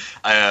 sure.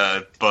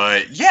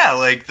 But yeah,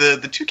 like the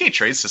 2K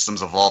trade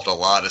system's evolved a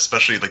lot,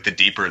 especially like the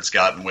deeper it's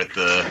gotten with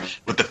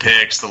the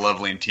picks, the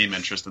leveling team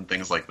interest, and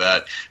things like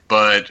that.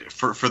 But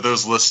for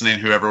those listening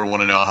who ever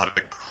want to know how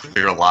to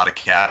clear a lot of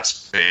cap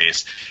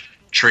space,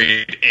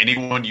 trade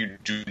anyone you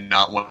do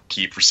not want to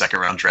keep for second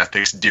round draft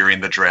picks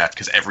during the draft,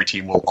 because every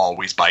team will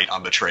always bite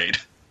on the trade.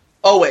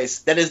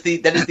 Always. That is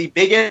the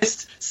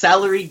biggest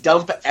salary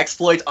dump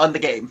exploit on the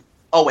game.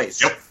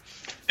 Always. Yep.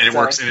 And it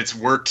works, and it's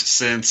worked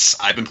since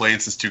I've been playing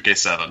since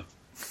 2K7.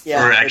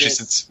 Yeah, or actually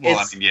since, well,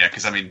 I mean, yeah,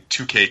 because I mean,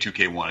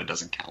 2K1, it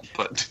doesn't count,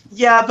 but...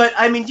 Yeah, but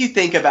I mean, you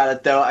think about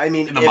it, though. I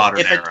mean, in the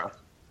modern era.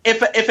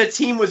 If a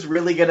team was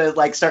really gonna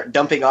like start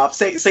dumping off,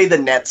 say the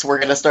Nets were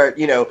gonna start,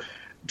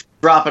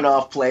 dropping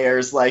off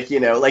players like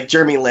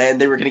Jeremy Lin,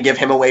 they were gonna give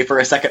him away for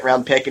a second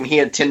round pick, and he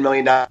had $10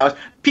 million.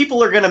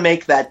 People are gonna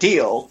make that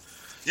deal.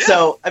 Yeah.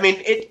 So I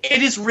mean,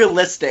 it is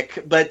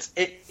realistic, but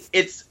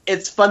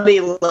it's funny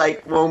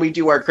like when we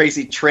do our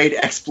crazy trade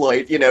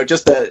exploit,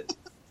 just to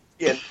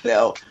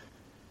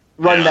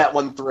run that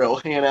one through,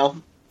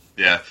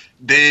 Yeah,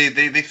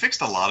 they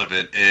fixed a lot of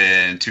it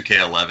in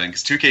 2K11,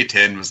 because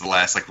 2K10 was the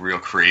last like real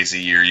crazy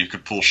year you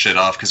could pull shit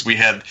off, because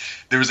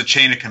there was a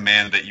chain of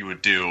command that you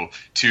would do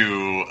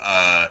to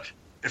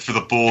for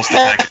the Bulls to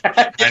pack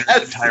Kirk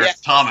Hinrich and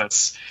Tyrese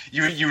Thomas.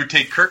 You would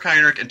take Kirk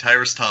Hinrich and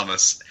Tyrese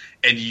Thomas,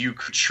 and you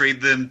could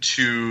trade them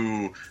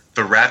to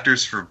the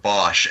Raptors for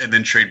Bosch, and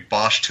then trade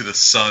Bosch to the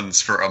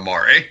Suns for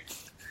Amare.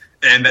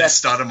 And that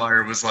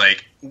Stoudemire was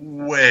like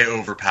way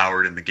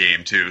overpowered in the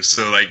game too.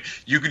 So like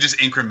you could just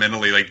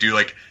incrementally like do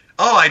like,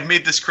 oh, I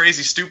made this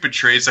crazy stupid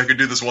trade, so I could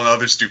do this one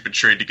other stupid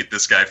trade to get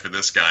this guy for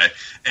this guy.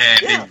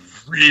 And they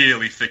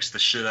really fixed the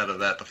shit out of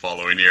that the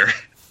following year.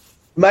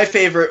 My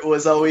favorite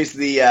was always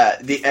the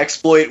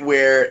exploit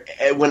where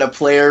when a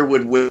player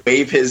would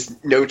waive his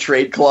no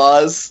trade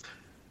clause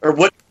or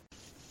what.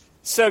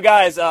 So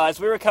guys, as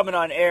we were coming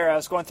on air, I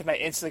was going through my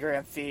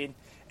Instagram feed.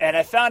 And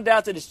I found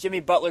out that it's Jimmy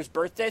Butler's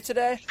birthday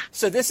today.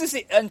 So this is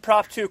the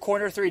Impromptu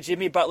Corner 3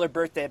 Jimmy Butler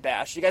birthday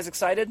bash. You guys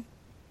excited?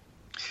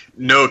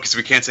 No, because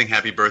we can't sing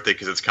happy birthday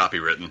because it's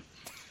copywritten.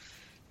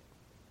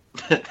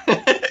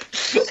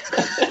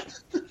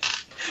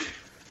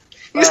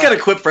 You just got a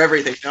quip for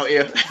everything, don't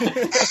you?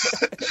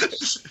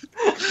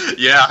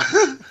 Yeah.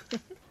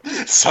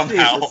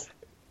 Somehow. Jesus.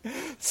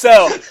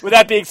 So, with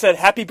that being said,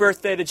 happy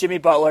birthday to Jimmy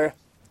Butler.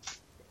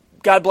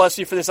 God bless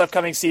you for this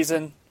upcoming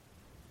season.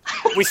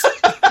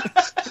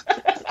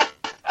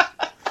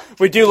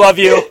 We do love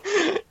you.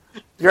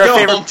 You're our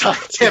favorite.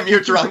 Tim,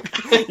 you're drunk.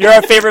 You're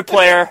our favorite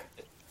player.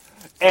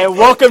 And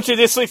welcome to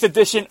this week's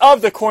edition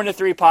of the Corner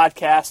 3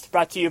 podcast,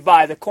 brought to you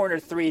by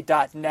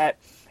thecorner3.net.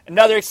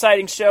 Another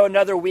exciting show,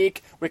 another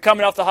week. We're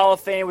coming off the Hall of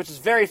Fame, which is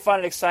very fun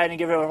and exciting.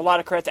 Giving a lot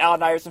of credit to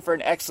Allen Iverson for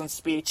an excellent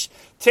speech.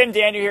 Tim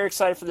Daniel here,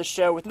 excited for the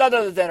show, with none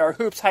other than our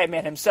hoops hype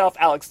man himself,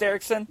 Alex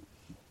Derrickson.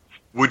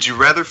 Would you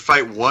rather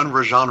fight one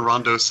Rajon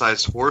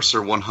Rondo-sized horse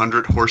or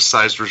 100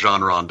 horse-sized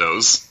Rajon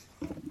Rondos?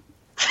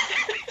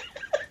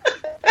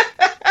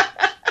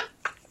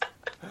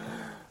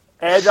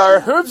 And our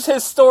hoops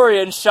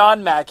historian,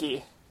 Sean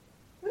Mackey.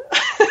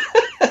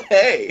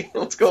 Hey,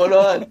 what's going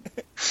on?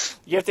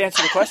 You have to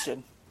answer the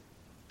question.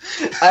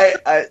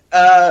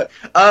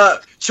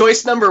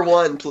 Choice number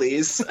 1,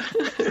 please.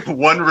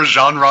 One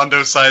Rajon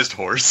Rondo-sized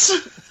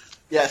horse.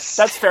 Yes.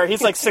 That's fair.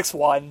 He's like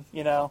 6'1",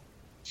 you know.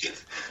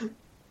 It's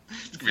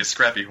gonna be a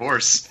scrappy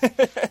horse.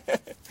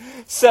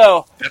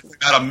 So. Definitely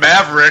got a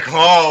Maverick.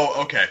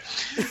 Oh, okay.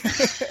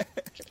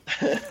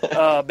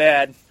 Oh,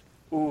 man.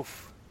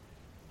 Oof.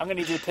 I'm going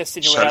to need you to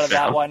piston your way out of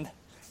that one.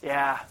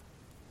 Yeah.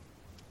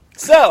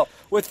 So,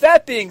 with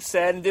that being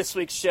said, in this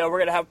week's show, we're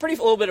going to have a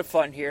little bit of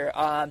fun here.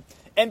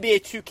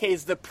 NBA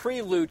 2K's The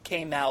Prelude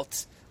came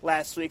out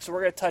last week, so we're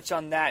going to touch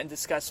on that and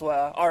discuss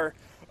our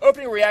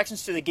opening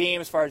reactions to the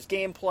game as far as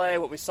gameplay,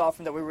 what we saw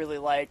from that we really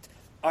liked,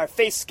 our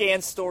face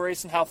scan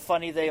stories and how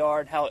funny they are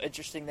and how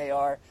interesting they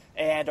are,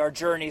 and our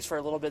journeys for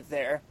a little bit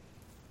there.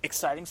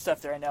 Exciting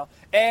stuff there, I know.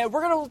 And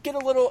we're going to get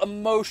a little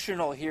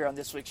emotional here on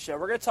this week's show.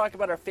 We're going to talk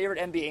about our favorite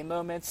NBA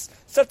moments,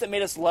 stuff that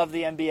made us love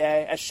the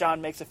NBA, as Sean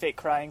makes a fake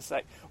crying.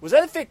 Like, was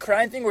that a fake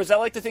crying thing, or was that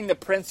like the thing that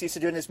Prince used to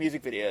do in his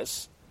music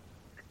videos?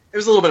 It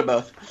was a little bit of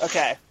both.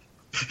 Okay.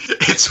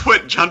 It's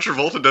what John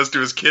Travolta does to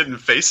his kid in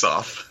Face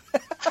Off.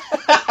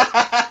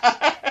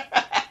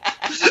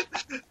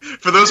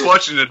 For those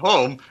watching at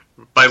home,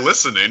 by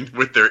listening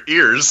with their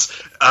ears,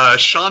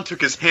 Sean took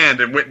his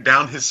hand and went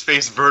down his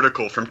face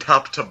vertical from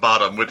top to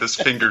bottom with his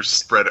fingers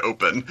spread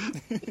open.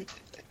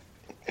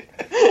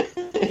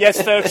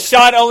 Yes, folks,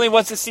 Sean only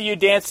wants to see you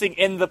dancing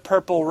in the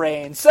purple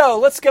rain. So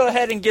let's go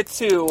ahead and get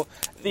to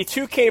the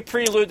 2K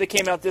Prelude that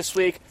came out this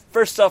week.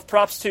 First off,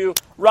 props to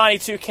Ronnie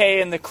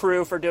 2K and the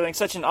crew for doing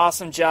such an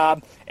awesome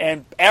job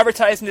and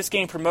advertising this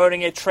game,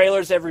 promoting it,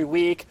 trailers every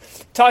week,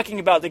 talking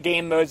about the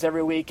game modes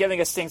every week,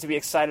 giving us things to be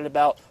excited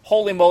about.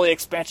 Holy moly,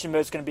 expansion mode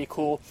is going to be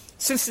cool.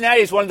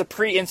 Cincinnati is one of the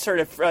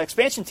pre-inserted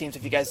expansion teams,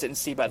 if you guys didn't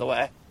see, by the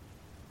way.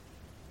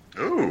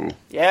 Ooh.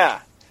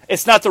 Yeah.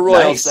 It's not the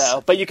Royals, Nice.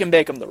 though, but you can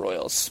make them the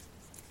Royals.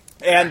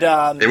 And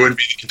It wouldn't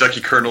be the Kentucky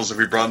Colonels if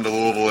we brought them to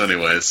Louisville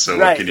anyways, so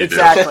right, what can you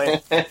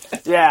exactly.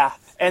 Yeah.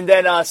 And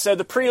then, so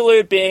the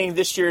Prelude being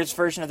this year's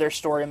version of their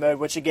story mode,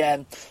 which,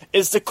 again,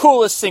 is the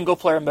coolest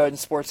single-player mode in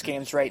sports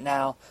games right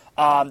now.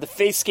 The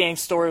face scanning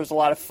story was a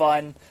lot of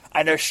fun.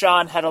 I know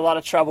Sean had a lot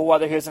of trouble,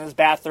 whether he was in his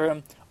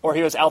bathroom or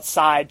he was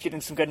outside, getting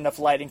some good enough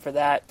lighting for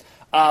that.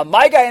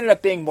 My guy ended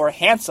up being more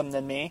handsome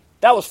than me.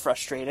 That was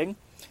frustrating.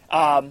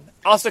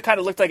 Also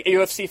kind of looked like a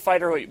UFC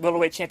fighter,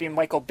 middleweight champion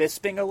Michael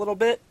Bisping a little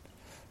bit,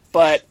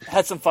 but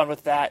had some fun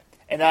with that.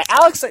 And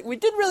Alex, we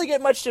didn't really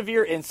get much of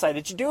your insight.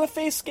 Did you do a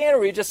face scan, or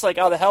were you just like,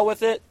 oh, the hell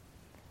with it?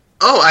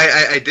 Oh,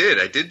 I did.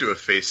 I did do a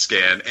face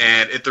scan,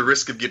 and at the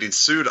risk of getting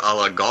sued a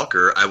la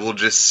Gawker, I will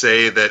just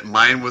say that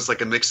mine was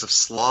like a mix of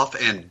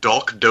sloth and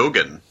Dolk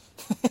Dogan.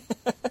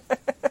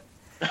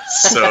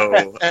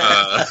 So,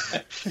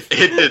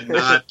 it did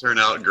not turn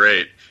out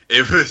great.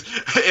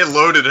 It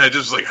loaded, and I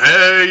just was like,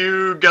 hey,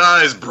 you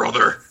guys,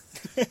 brother.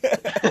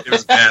 It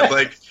was bad.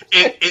 Like,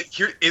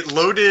 it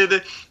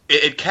loaded...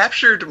 It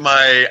captured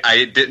my...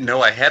 I didn't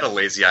know I had a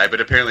lazy eye,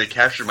 but apparently it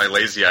captured my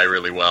lazy eye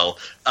really well.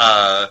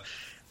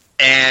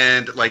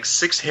 And, like,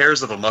 6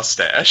 hairs of a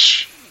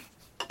mustache.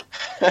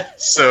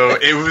 So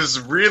it was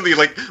really,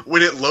 like,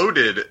 when it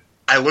loaded,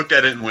 I looked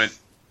at it and went,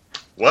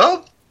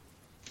 well,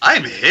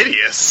 I'm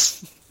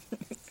hideous.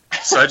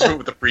 So I just went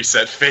with the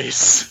preset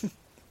face.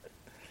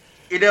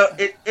 You know,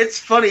 it's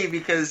funny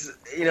because,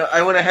 you know,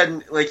 I went ahead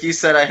and, like you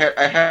said, I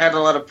had a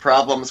lot of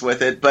problems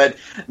with it, but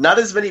not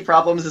as many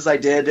problems as I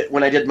did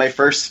when I did my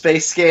first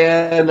face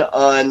scan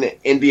on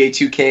NBA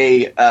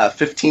 2K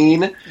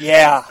 15.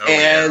 Yeah.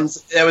 And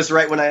that was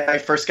right when I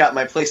first got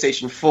my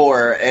PlayStation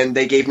 4, and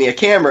they gave me a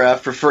camera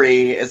for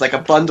free as like a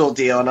bundle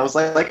deal, and I was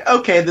like,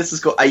 okay, this is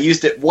cool. I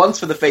used it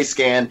once for the face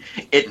scan.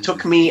 It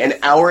took me an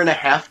hour and a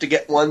half to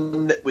get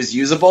one that was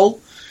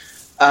usable.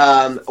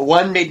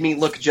 One made me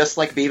look just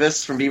like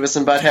Beavis from Beavis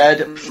and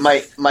Butthead.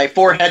 My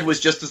forehead was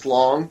just as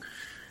long,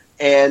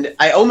 and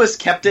I almost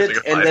kept it.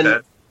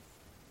 Like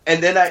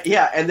and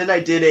then I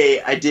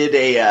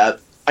did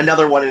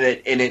another one in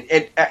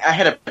it. I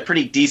had a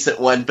pretty decent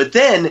one, but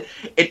then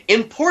it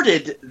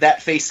imported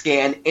that face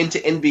scan into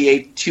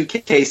NBA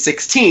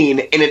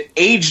 2K16, and it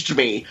aged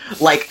me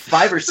like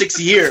 5 or 6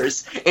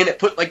 years, and it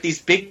put like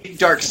these big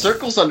dark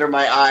circles under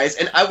my eyes,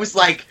 and I was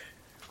like,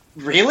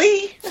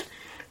 really?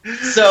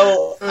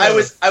 So I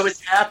was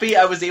happy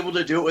I was able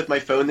to do it with my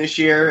phone this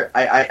year.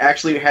 I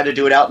actually had to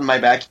do it out in my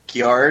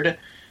backyard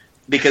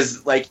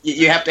because like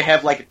you have to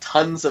have like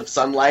tons of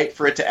sunlight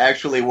for it to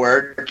actually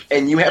work,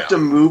 and you have to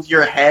move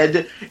your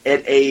head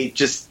at a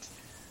just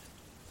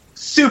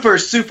super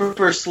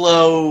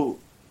slow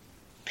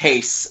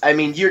pace. I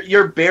mean,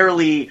 you're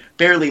barely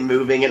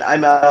moving, and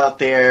I'm out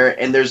there,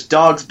 and there's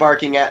dogs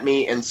barking at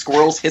me, and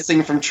squirrels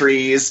hissing from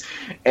trees,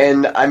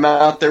 and I'm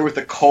out there with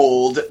a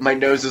cold. My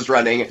nose is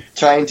running,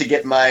 trying to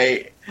get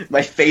my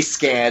face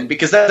scan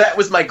because that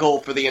was my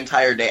goal for the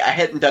entire day. I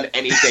hadn't done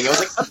anything. I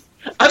was like,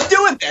 I'm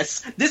doing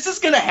this. This is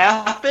gonna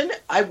happen.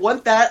 I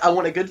want that. I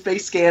want a good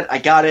face scan. I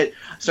got it.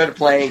 Started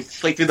played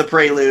through the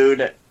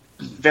Prelude.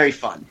 Very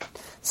fun.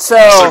 So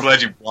I'm so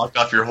glad you blocked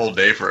off your whole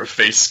day for a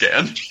face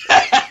scan.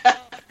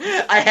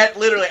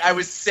 I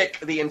was sick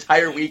the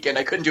entire weekend.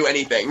 I couldn't do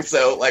anything,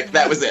 so like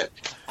that was it.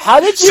 How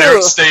did you?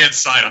 Sarah, stay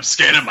inside. I'm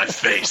scanning my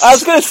face. I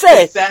was gonna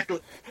say Exactly.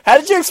 How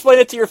did you explain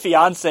it to your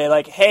fiance?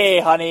 Like, hey,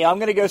 honey, I'm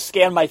gonna go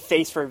scan my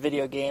face for a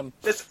video game.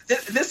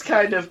 This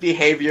kind of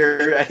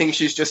behavior, I think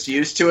she's just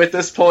used to at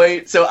this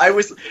point. So I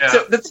was. Yeah.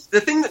 So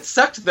the thing that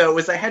sucked though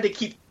was I had to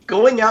keep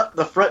going out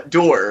the front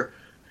door,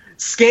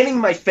 scanning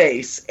my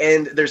face,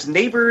 and there's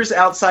neighbors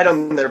outside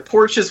on their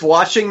porches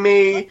watching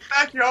me.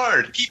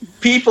 Backyard.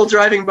 People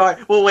driving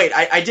by. Well, wait,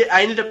 I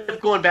ended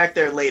up going back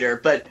there later,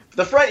 but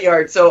the front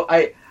yard.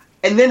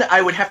 And then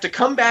I would have to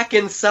come back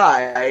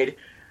inside,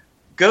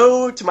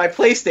 go to my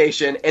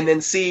PlayStation, and then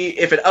see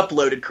if it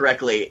uploaded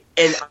correctly.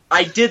 And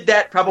I did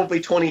that probably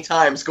 20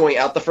 times going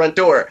out the front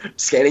door,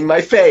 scanning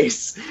my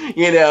face,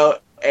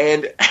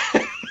 and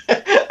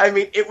I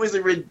mean, it was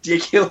a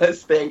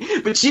ridiculous thing.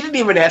 But she didn't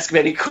even ask me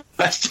any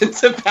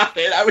questions about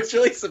it. I was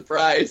really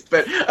surprised.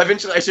 But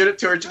eventually I showed it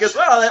to her, and she goes,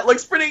 "Wow, that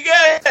looks pretty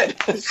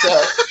good."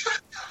 So...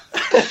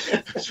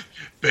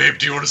 Babe,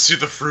 do you want to see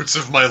the fruits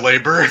of my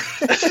labor?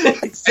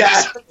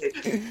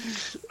 Exactly.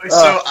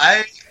 So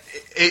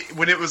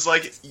when it was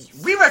like,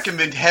 we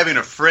recommend having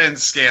a friend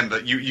scan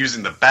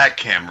using the back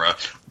camera,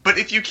 but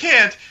if you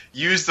can't,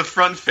 use the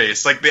front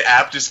face. Like, the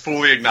app just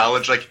fully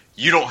acknowledged, like,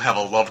 you don't have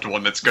a loved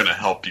one that's going to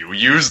help you.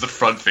 Use the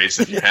front face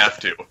if you have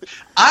to.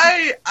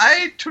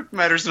 I took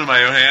matters into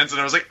my own hands,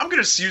 and I was like, I'm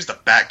going to use the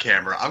back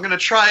camera. I'm going to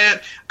try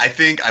it.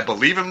 I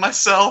believe in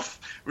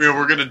myself.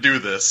 We're going to do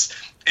this.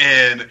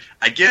 And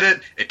I get it.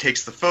 It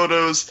takes the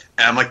photos,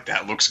 and I'm like,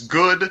 that looks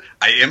good.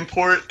 I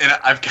import, and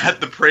I've got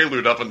the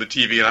Prelude up on the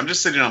TV, and I'm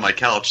just sitting on my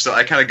couch, so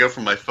I kind of go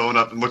from my phone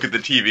up and look at the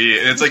TV,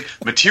 and it's like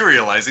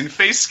materializing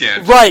face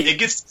scan. Right. It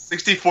gets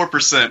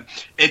 64%.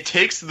 It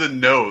takes the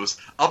nose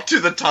up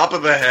to the top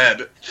of the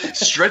head,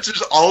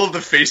 stretches all of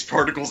the face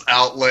particles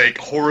out like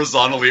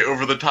horizontally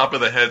over the top of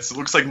the head, so it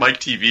looks like Mike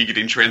TV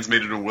getting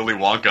transmitted to Willy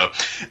Wonka,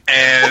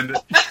 and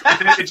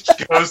it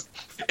just goes.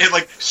 It,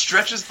 like,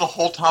 stretches the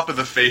whole top of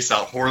the face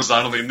out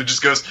horizontally, and then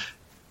just goes,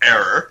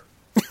 error.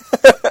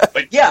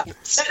 Like, Yeah,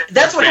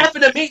 that's what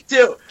happened to me,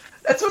 too.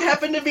 That's what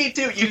happened to me,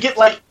 too. You get,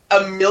 like,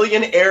 a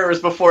million errors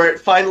before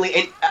it finally...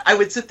 And I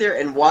would sit there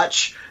and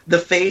watch the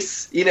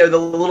face, the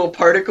little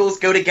particles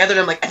go together,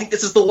 and I'm like, I think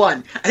this is the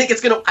one. I think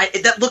it's gonna...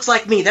 that looks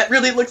like me. That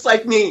really looks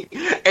like me.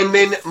 And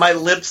then my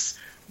lips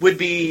would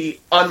be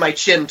on my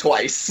chin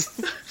twice.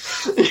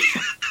 So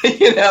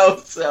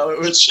it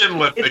was... The chin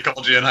lip, they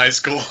called you in high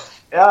school.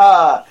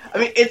 I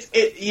mean,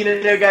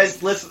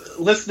 guys,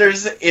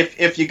 listeners,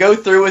 if you go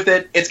through with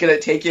it, it's going to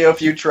take you a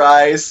few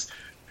tries.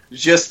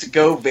 Just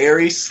go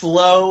very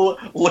slow,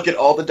 look at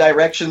all the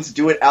directions,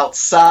 do it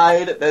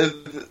outside.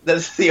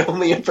 That's the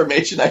only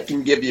information I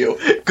can give you.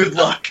 Good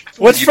luck.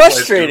 What's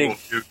frustrating?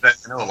 I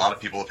know a lot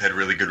of people have had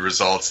really good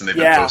results, and they've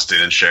been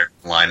posted and shared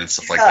online and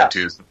stuff like that,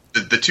 too.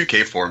 The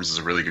 2K forums is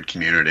a really good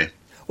community.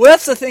 Well,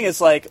 that's the thing,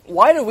 is, like,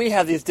 why do we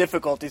have these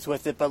difficulties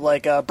with it? But,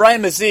 like,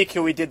 Brian Mazik,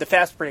 who we did the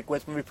fast break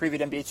with when we previewed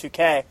NBA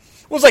 2K,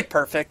 was, like,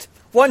 perfect.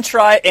 One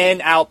try,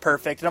 in, out,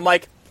 perfect. And I'm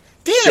like,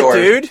 damn it,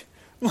 dude.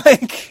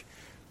 Like...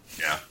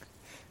 Yeah.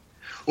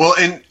 Well,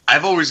 and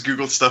I've always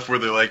Googled stuff where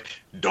they're like,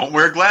 don't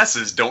wear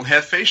glasses, don't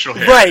have facial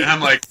hair. Right. And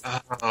I'm like,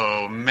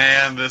 oh,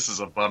 man, this is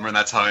a bummer. And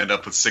that's how I end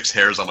up with 6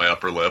 hairs on my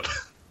upper lip.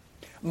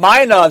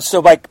 Mine,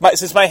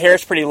 since my hair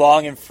is pretty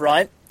long in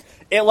front,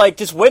 it, like,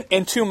 just went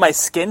into my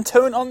skin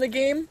tone on the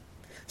game,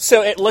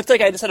 so it looked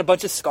like I just had a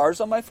bunch of scars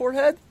on my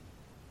forehead.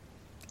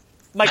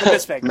 Michael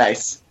Bisping.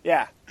 Nice.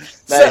 Yeah.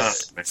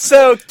 Nice.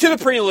 So, to the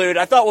Prelude,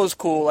 I thought what was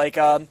cool, like,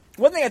 one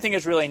thing I think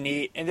is really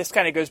neat, and this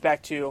kind of goes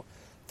back to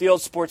the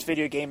old sports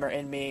video gamer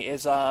in me,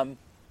 is, I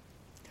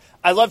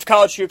loved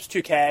College Hoops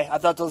 2K. I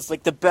thought that was,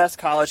 like, the best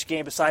college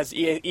game besides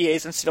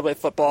EA's NCAA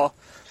football,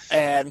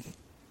 and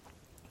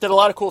did a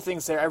lot of cool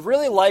things there. I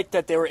really liked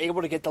that they were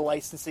able to get the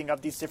licensing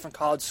of these different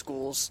college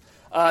schools.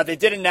 They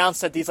did announce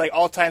that these, like,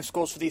 all-time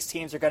schools for these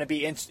teams are going to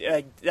be as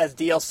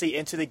DLC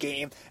into the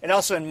game, and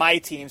also in my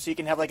team, so you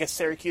can have, like, a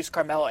Syracuse,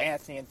 Carmelo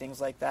Anthony, and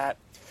things like that.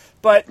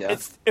 But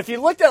if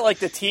you looked at, like,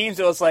 the teams,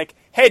 it was like,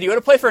 hey, do you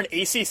want to play for an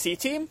ACC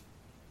team?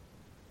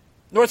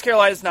 North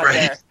Carolina's not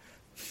there.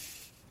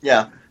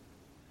 Yeah.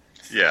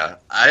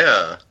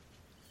 Yeah.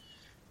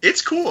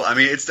 It's cool. I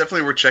mean, it's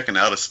definitely worth checking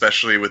out,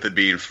 especially with it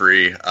being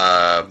free.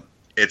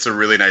 It's a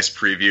really nice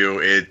preview.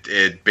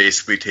 It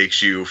basically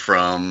takes you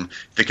from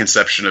the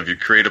conception of you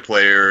create a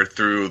player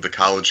through the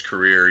college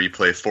career. You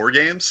play 4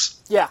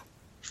 games. Yeah.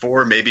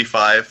 4, maybe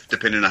 5,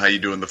 depending on how you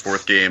do in the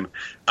 4th game.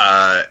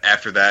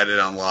 After that, it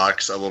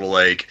unlocks a little,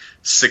 like,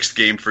 6th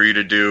game for you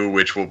to do,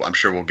 which I'm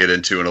sure we'll get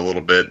into in a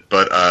little bit.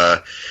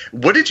 But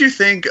what did you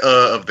think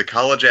of the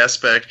college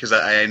aspect? Because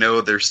I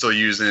know they're still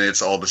using it.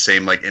 It's all the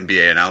same, like,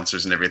 NBA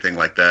announcers and everything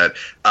like that.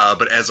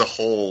 But as a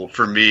whole,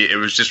 for me, it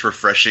was just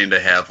refreshing to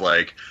have,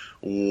 like,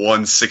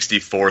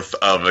 1/64th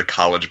of a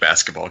college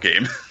basketball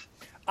game.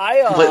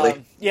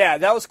 Completely. Yeah,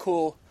 that was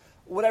cool.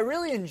 What I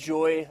really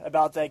enjoy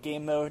about that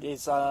game mode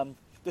is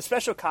the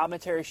special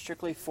commentary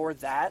strictly for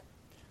that.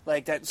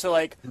 like that. So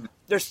like,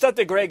 there's stuff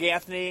that Greg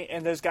Anthony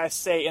and those guys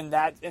say in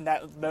that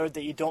mode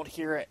that you don't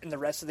hear in the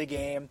rest of the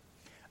game.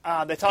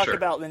 They talk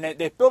about, and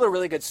they build a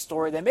really good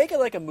story. They make it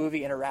like a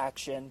movie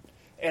interaction,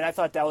 and I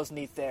thought that was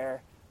neat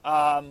there.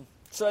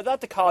 So I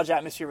thought the college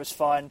atmosphere was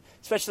fun,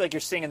 especially like you're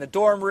seeing in the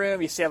dorm room.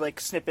 You see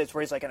like snippets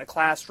where he's like in a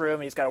classroom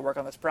and he's got to work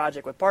on this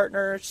project with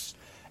partners.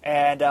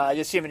 And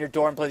you see him in your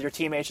dorm play with your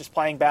teammates just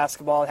playing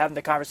basketball, having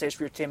the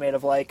conversation with your teammate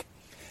of like,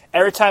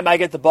 every time I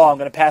get the ball, I'm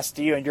going to pass it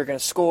to you and you're going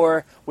to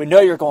score. We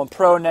know you're going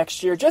pro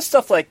next year. Just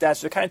stuff like that.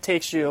 So it kind of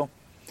takes you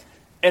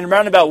in a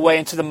roundabout way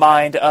into the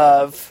mind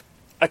of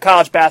a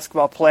college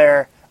basketball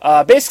player.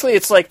 Basically,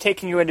 it's like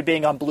taking you into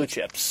being on Blue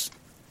Chips.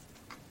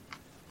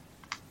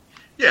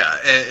 Yeah,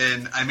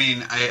 and I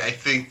mean, I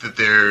think that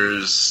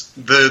there's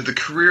the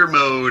career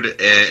mode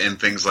and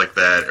things like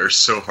that are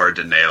so hard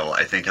to nail,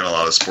 I think, in a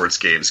lot of sports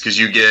games, because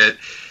you get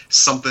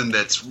something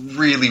that's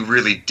really,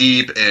 really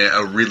deep,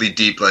 a really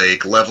deep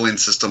like leveling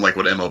system like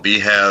what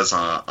MLB has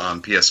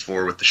on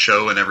PS4 with the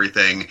show and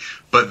everything.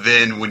 But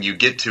then when you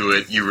get to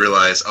it, you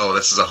realize, oh,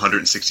 this is a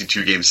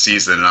 162-game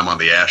season, and I'm on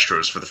the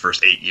Astros for the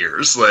first 8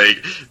 years.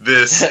 Like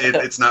this,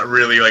 it's not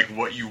really like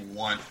what you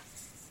want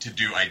to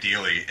do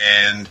ideally.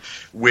 And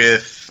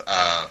with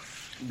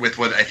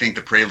what I think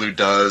the Prelude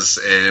does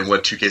and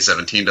what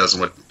 2K17 does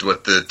and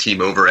what the team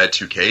over at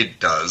 2K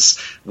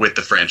does with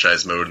the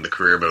franchise mode and the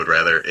career mode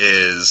rather,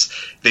 is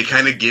they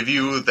kind of give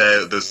you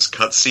those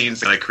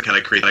cutscenes and kind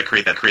of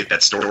create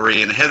that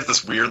story, and it has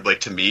this weird, like,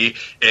 to me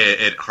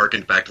it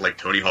harkened back to like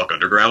Tony Hawk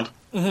Underground,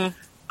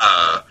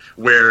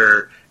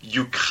 where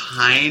you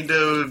kind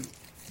of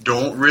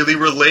don't really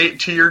relate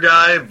to your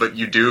guy, but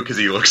you do because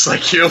he looks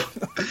like you.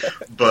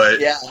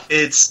 But yeah.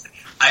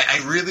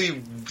 I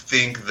really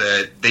think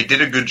that they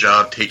did a good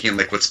job taking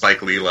like what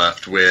Spike Lee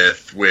left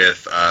with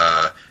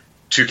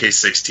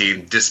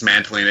 2K16,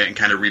 dismantling it and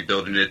kind of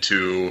rebuilding it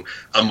to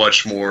a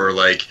much more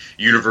like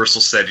universal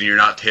setting. You're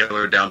not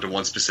tailored down to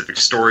one specific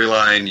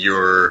storyline.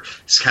 You're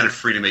just kind of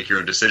free to make your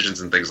own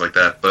decisions and things like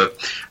that. But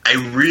I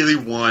really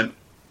want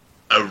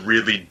a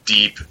really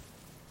deep,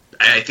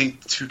 I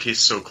think 2K is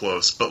so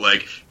close, but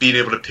like being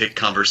able to pick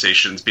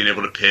conversations, being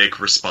able to pick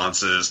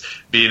responses,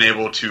 being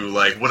able to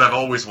like, what I've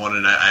always wanted,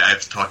 and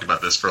I've talked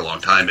about this for a long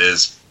time,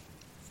 is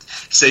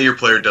say your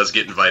player does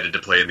get invited to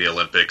play in the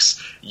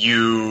Olympics,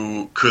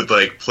 you could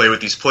like play with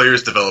these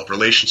players, develop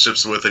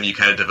relationships with them, you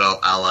kind of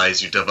develop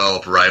allies, you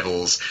develop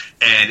rivals,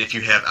 and if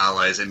you have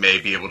allies, it may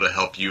be able to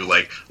help you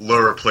like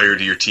lure a player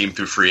to your team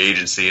through free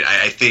agency.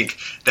 I think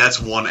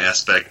that's one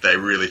aspect that I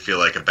really feel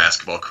like a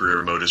basketball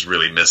career mode is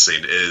really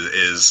missing,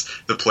 is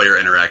the player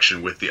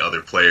interaction with the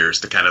other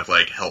players to kind of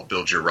like help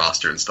build your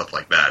roster and stuff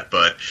like that.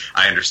 But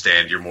I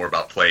understand you're more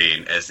about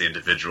playing as the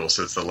individual,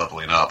 so it's the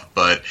leveling up.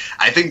 But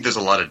I think there's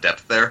a lot of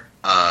depth there.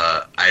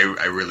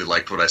 I really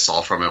liked what I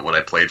saw from it when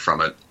I played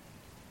from it.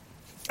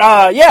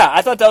 Yeah,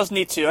 I thought that was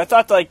neat too. I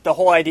thought like the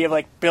whole idea of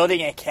like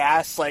building a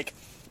cast, like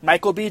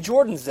Michael B.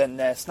 Jordan's in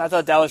this, and I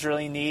thought that was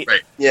really neat.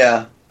 Right.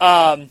 Yeah.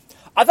 I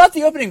thought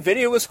the opening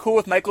video was cool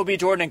with Michael B.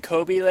 Jordan and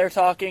Kobe there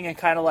talking and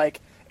kind of like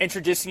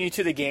introducing you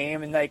to the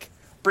game and like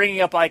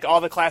bringing up like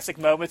all the classic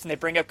moments, and they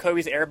bring up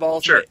Kobe's air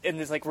balls in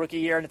this like rookie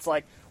year, and it's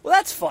like, well,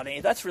 that's funny.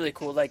 That's really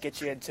cool. Like,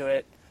 get you into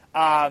it.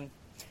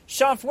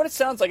 Sean, from what it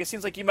sounds like, it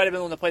seems like you might have been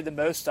the one that played the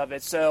most of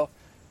it. So,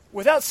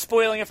 without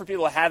spoiling it for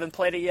people who haven't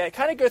played it yet,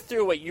 kind of go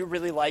through what you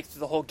really liked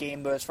through the whole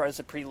game mode as far as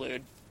the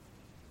prelude.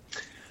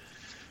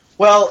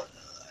 Well,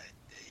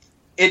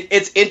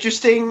 it's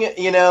interesting,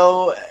 you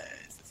know,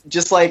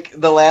 just like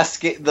the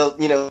last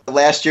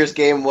year's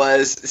game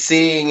was,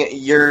 seeing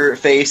your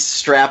face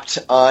strapped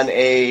on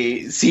a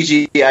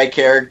CGI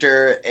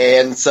character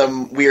and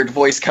some weird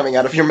voice coming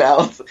out of your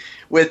mouth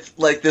with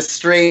like this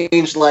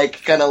strange,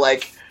 like kind of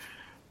like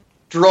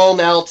drawn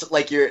out,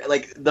 like your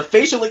like the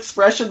facial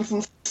expressions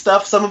and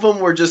stuff. Some of them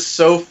were just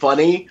so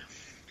funny,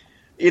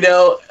 you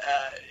know.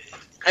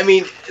 I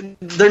mean,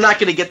 they're not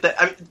going to get that.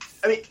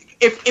 I mean,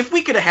 if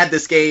we could have had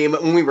this game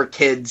when we were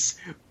kids,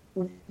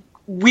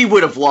 we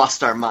would have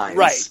lost our minds.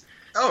 Right.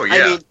 Oh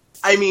yeah.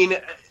 I mean,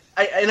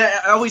 I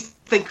always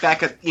think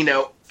back at, you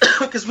know,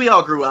 because we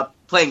all grew up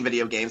playing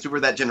video games. We were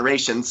that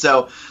generation,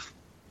 so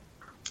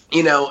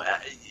you know.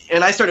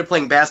 And I started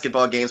playing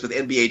basketball games with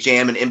NBA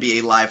Jam and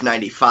NBA Live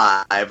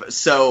 95.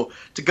 So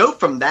to go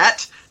from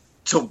that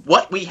to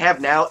what we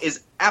have now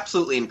is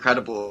absolutely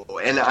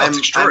incredible. And it's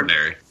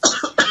extraordinary.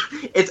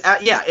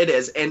 It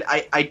is. And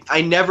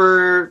I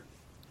never.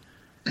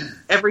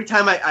 Every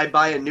time I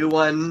buy a new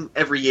one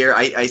every year,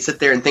 I sit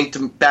there and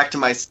think back to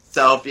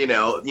myself. You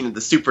know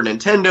the Super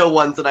Nintendo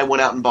ones that I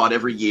went out and bought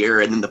every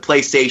year, and then the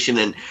PlayStation,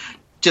 and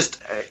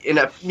just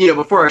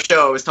before our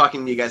show, I was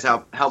talking to you guys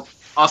how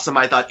awesome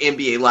I thought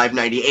NBA Live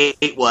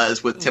 98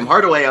 was, with Tim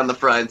Hardaway on the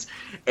front,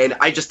 and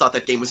I just thought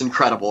that game was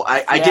incredible.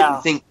 I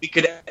didn't think we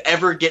could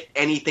ever get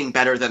anything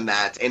better than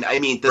that, and I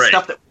mean, the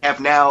stuff that we have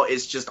now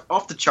is just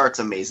off the charts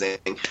amazing.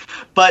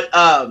 But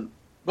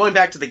going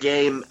back to the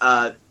game,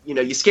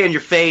 you scan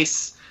your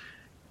face.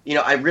 You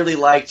know, I really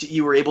liked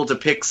you were able to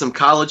pick some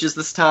colleges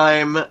this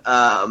time.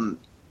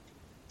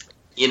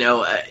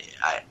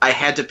 I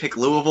had to pick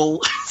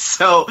Louisville,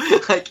 so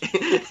like.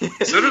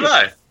 So did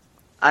I.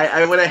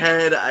 I went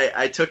ahead.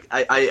 I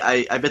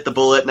bit the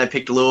bullet and I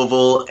picked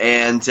Louisville,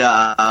 and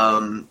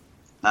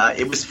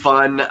it was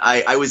fun.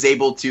 I was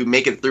able to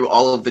make it through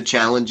all of the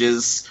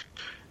challenges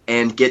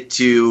and get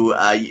to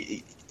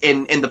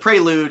in the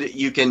Prelude.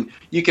 You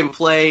can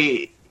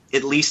play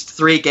at least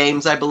 3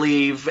 games, I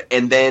believe,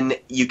 and then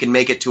you can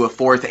make it to a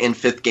 4th and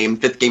 5th game.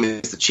 5th game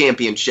is the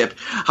championship.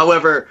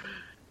 However,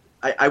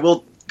 I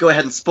will go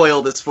ahead and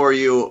spoil this for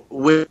you.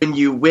 When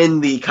you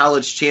win the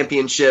college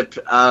championship,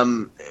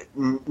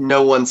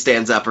 no one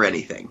stands up or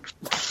anything.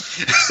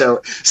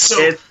 So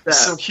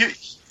here,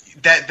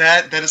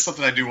 that is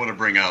something I do want to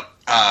bring up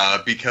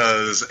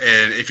because,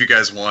 and if you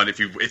guys want,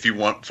 if you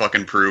want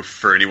fucking proof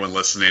for anyone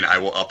listening, I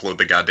will upload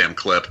the goddamn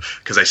clip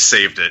because I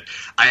saved it.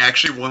 I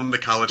actually won the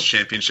college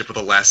championship with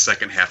a last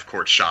second half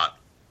court shot.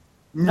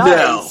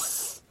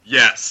 Nice.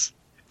 Yes.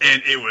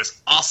 And it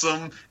was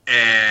awesome,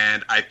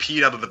 and I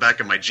peed out of the back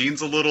of my jeans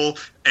a little,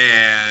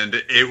 and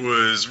it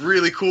was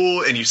really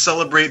cool, and you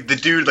celebrate the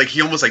dude, like,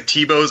 he almost, like,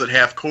 T-bows at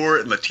half court,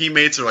 and the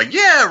teammates are like,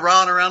 yeah,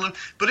 run around him,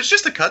 but it's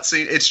just a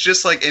cutscene. It's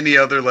just like any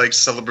other, like,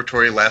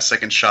 celebratory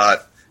last-second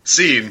shot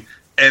scene,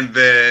 and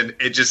then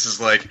it just is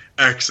like,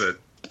 exit.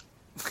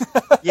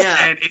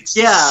 Yeah. And it's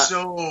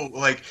so,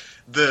 like,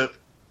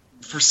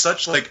 for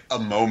such, like, a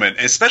moment,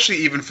 especially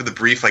even for the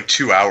brief, like,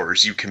 2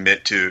 hours you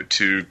commit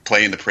to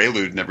playing the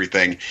Prelude and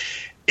everything,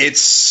 it's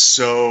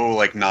so,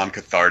 like,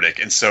 non-cathartic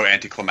and so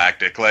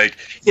anticlimactic. Like,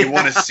 you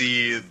want to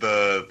see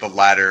the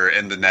ladder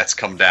and the nets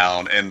come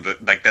down and,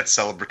 that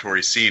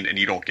celebratory scene, and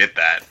you don't get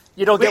that.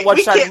 You don't get one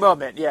shining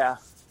moment, yeah.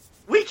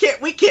 We can't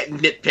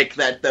nitpick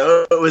that,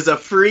 though. It was a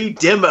free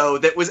demo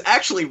that was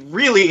actually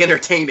really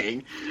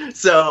entertaining.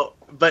 So...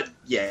 But,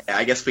 yeah,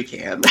 I guess we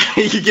can.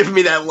 You give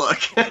me that look.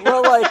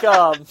 Well, like,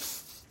 I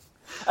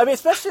mean,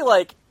 especially,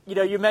 like, you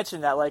know, you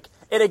mentioned that, like,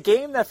 in a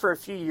game that for a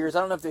few years, I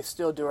don't know if they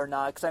still do or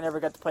not, because I never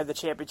got to play the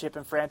championship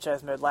in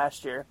franchise mode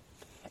last year.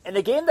 In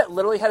a game that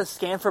literally had a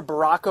scan for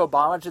Barack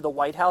Obama to the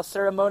White House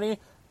ceremony,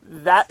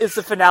 that is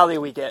the finale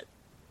we get.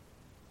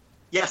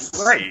 Yes.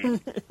 Right.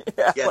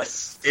 Yeah,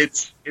 Yes. like,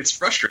 It's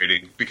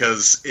frustrating,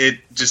 because it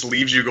just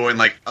leaves you going,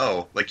 like,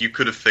 oh, like, you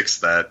could have fixed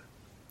that.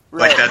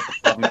 right. Like, that's the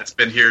problem that's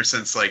been here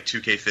since, like,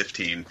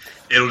 2K15.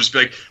 It'll just be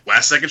like,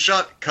 last second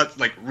shot, cut,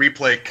 like,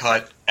 replay,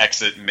 cut,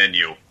 exit,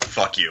 menu.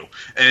 Fuck you.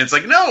 And it's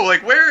like, no,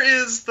 like, where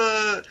is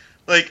the,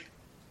 like,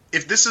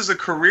 if this is a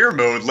career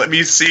mode, let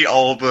me see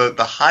all the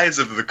highs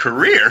of the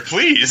career,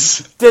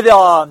 please.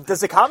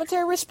 Does the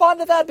commentary respond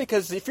to that?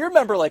 Because if you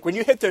remember, like, when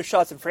you hit those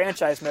shots in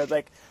franchise mode,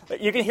 like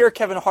you can hear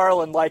Kevin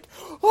Harlan, like,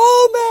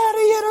 oh,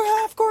 man, he hit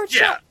her half-court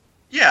shot.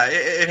 Yeah,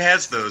 it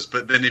has those,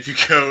 but then if you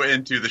go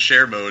into the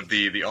share mode,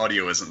 the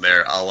audio isn't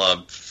there.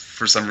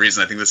 For some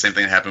reason, I think the same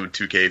thing happened with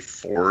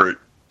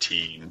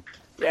 2K14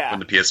 when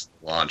the PS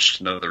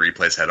launched. None of the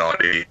replays had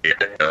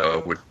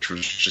audio, which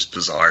was just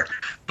bizarre.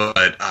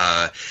 But,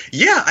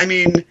 yeah, I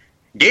mean,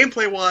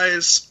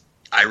 gameplay-wise,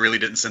 I really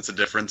didn't sense a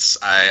difference.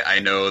 I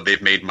know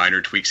they've made minor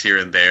tweaks here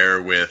and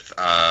there with...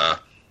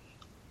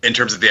 in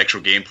terms of the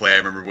actual gameplay, I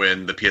remember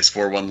when the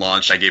PS4 one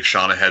launched, I gave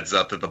Sean a heads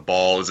up that the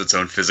ball is its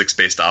own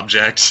physics-based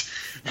object.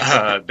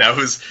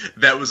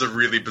 That was a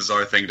really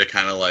bizarre thing to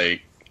kind of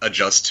like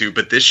adjust to.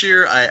 But this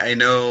year, I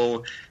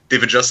know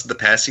they've adjusted the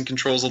passing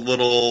controls a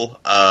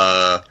little.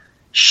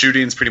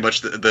 Shooting's pretty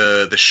much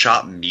the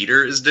shot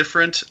meter is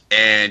different,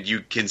 and you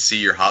can see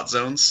your hot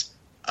zones.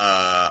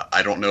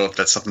 I don't know if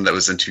that's something that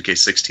was in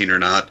 2K16 or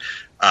not,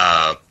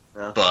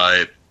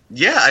 but.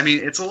 Yeah, I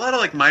mean, it's a lot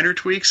of, like, minor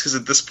tweaks, because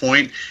at this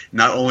point,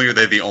 not only are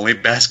they the only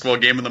basketball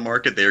game in the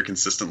market, they are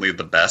consistently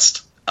the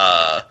best.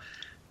 And,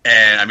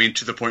 I mean,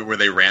 to the point where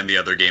they ran the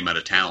other game out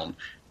of town.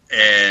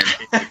 And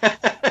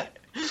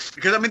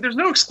because, I mean, there's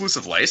no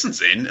exclusive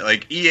licensing.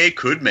 Like, EA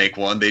could make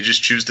one, they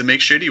just choose to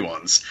make shitty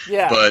ones.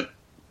 Yeah. But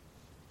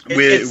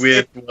it's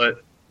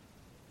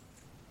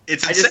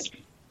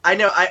insane. I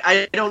know.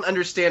 I don't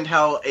understand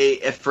how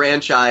a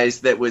franchise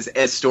that was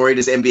as storied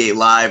as NBA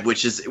Live,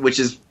 which is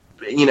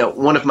you know,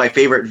 one of my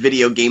favorite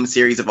video game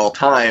series of all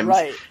time.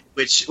 Right.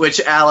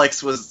 Which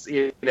Alex was,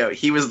 you know,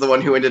 he was the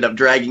one who ended up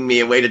dragging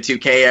me away to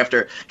 2K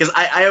after, because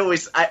I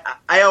always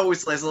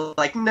was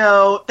like,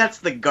 no, that's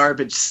the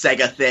garbage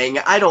Sega thing.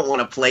 I don't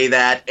want to play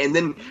that. And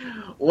then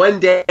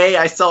one day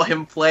I saw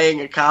him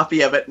playing a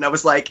copy of it, and I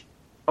was like,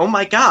 oh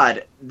my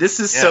god, this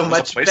is so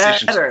much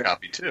PlayStation better.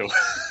 Copy too.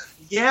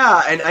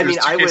 Yeah, and I mean,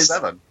 I was,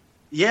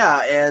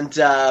 yeah,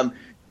 and.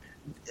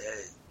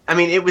 I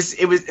mean, it was.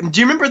 Do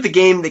you remember the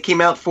game that came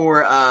out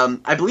for?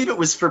 I believe it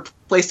was for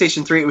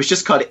PlayStation 3. It was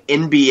just called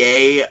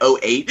NBA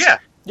 08. Yeah.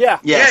 Yeah.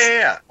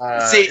 Yes.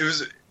 See, it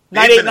was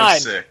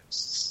 989.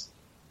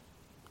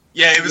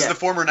 Yeah, it was the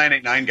former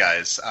 989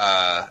 guys.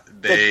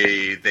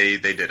 They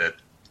did it.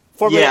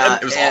 Yeah,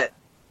 it was awesome.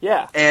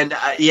 Yeah. And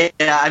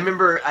I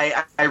remember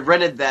I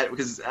rented that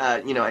because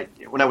you know,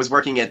 when I was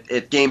working at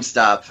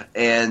GameStop,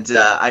 and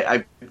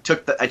I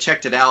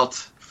checked it out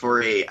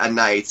for a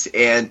night,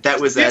 and that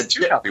was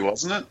PS2 copy,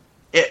 wasn't it?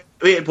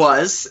 It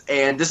was,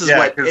 and this is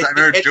what because I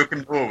remember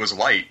Joakim Noah was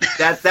white.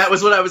 That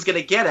was what I was going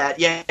to get at.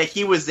 Yeah,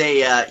 he was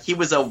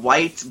a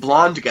white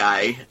blonde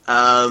guy.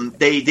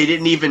 They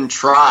didn't even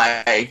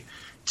try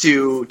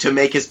to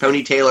make his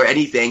ponytail or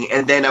anything.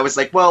 And then I was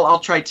like, well, I'll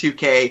try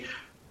 2K.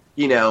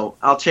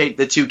 I'll take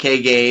the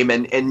 2K game,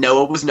 and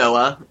Noah was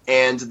Noah,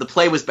 and the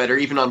play was better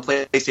even on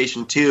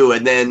PlayStation 2.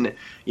 And then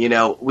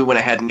we went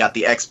ahead and got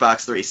the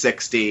Xbox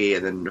 360,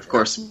 and then of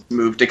course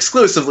moved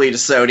exclusively to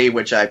Sony,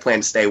 which I plan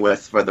to stay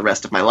with for the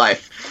rest of my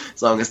life,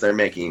 as long as they're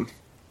making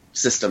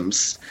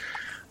systems.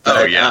 But,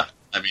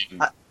 I mean.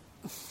 But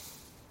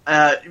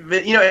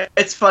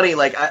it's funny.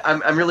 Like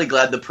I'm really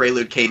glad the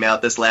Prelude came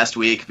out this last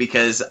week,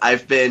 because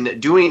I've been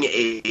doing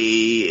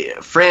a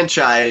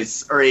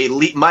franchise or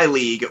my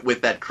league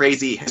with that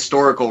crazy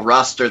historical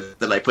roster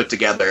that I put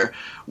together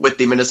with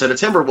the Minnesota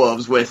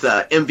Timberwolves with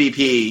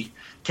MVP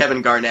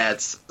Kevin Garnett,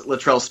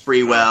 Latrell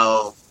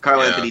Sprewell,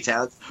 Karl Anthony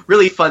Towns.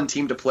 Really fun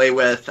team to play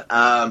with.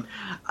 I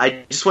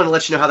just want to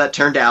let you know how that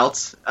turned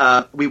out.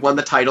 We won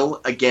the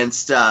title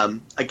against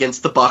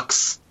the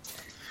Bucks.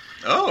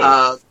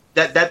 Oh.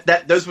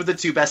 Those were the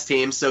two best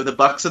teams, so the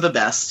Bucks are the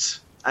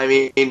best. I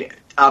mean,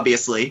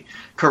 obviously,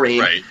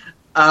 Kareem. Right.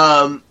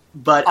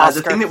 But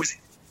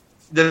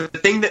the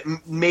thing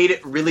that made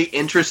it really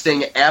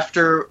interesting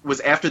after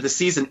the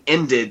season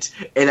ended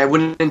and I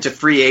went into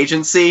free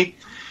agency.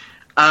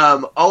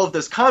 All of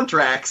those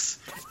contracts,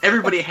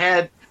 everybody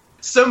had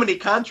so many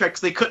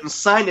contracts they couldn't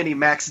sign any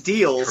max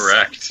deals.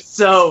 Correct.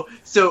 So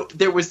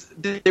there was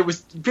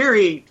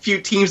very few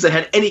teams that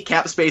had any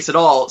cap space at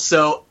all.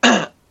 So.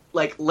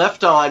 Like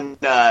left on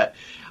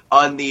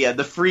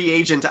the free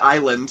agent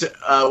island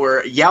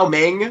were Yao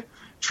Ming,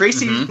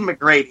 Tracy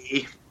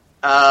McGrady,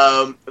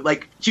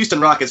 like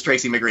Houston Rockets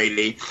Tracy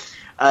McGrady,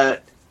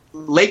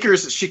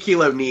 Lakers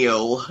Shaquille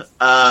O'Neal,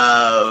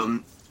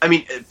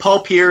 Paul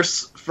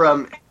Pierce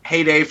from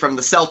heyday from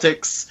the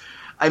Celtics.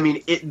 I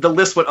mean, the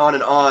list went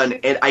on,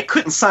 and I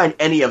couldn't sign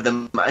any of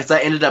them as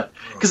I ended up,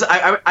 because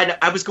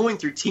I was going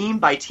through team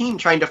by team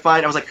trying to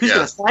find. I was like, who's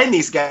going to sign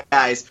these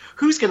guys?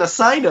 Who's going to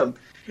sign them?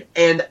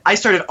 And I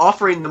started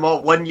offering them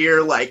all 1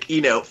 year, like,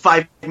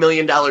 $5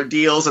 million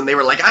deals, and they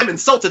were like, I'm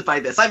insulted by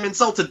this. I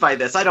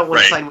don't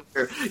want to sign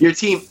with your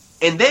team.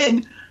 And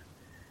then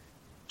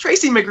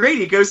Tracy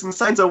McGrady goes and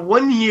signs a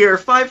 1 year,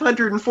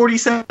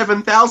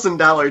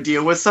 $547,000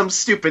 deal with some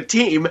stupid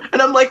team.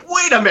 And I'm like,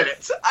 wait a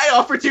minute. I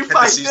offered you $5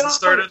 million. The season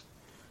started?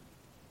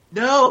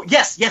 No.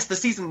 Yes, the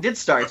season did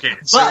start. Okay,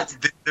 but so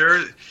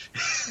there...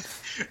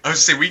 I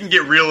was saying we can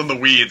get real in the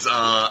weeds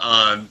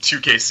on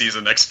 2K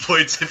season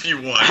exploits if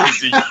you want.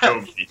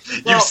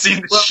 You've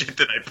seen the shit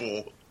that I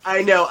pull.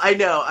 I know.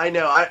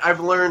 I've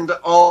learned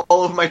all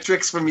of my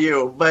tricks from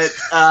you, but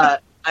I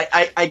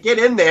get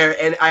in there,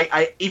 and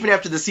I even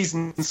after the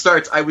season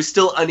starts, I was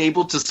still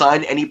unable to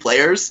sign any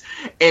players.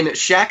 And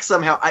Shaq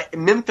somehow,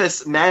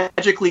 Memphis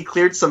magically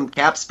cleared some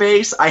cap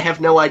space. I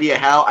have no idea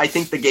how. I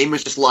think the game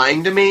was just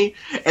lying to me,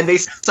 and they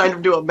signed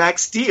him to a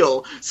max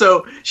deal.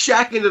 So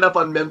Shaq ended up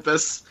on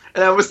Memphis.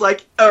 And I was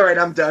like, all right,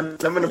 I'm done.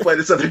 I'm going to play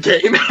this other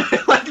game.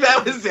 Like,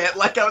 that was it.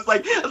 Like, I was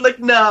like,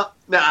 nah.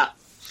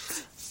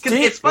 Because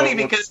it's funny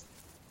because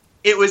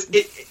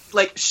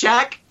like,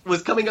 Shaq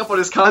was coming up on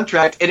his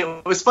contract, and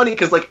it was funny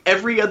because, like,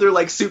 every other,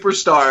 like,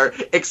 superstar,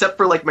 except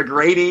for, like,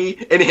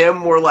 McGrady and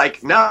him were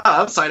like, nah,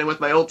 I'm signing with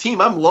my old team.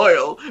 I'm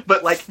loyal.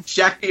 But, like,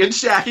 Shaq,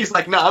 he's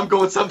like, nah, I'm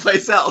going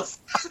someplace else.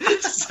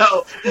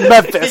 So,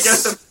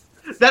 Memphis.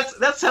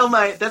 That's how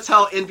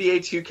NBA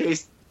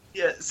 2K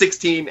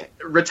 16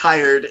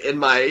 retired in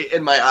my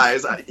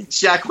eyes.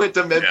 Shaq went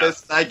to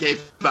Memphis, and I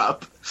gave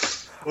up.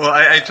 Well,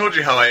 I told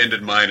you how I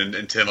ended mine,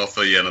 and Tim, I'll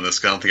fill you in on this,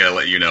 because I don't think I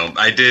let you know.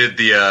 I did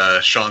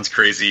the Sean's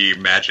Crazy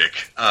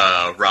Magic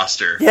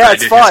roster. Yeah,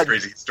 it's fun. His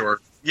crazy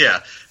historic.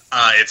 Yeah,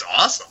 it's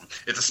awesome.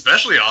 It's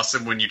especially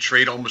awesome when you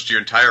trade almost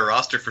your entire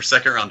roster for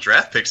second-round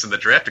draft picks in the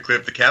draft to clear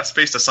up the cap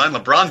space to sign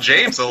LeBron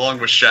James along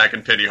with Shaq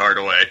and Penny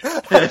Hardaway.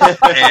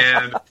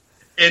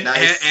 And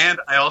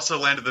I also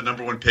landed the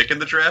number one pick in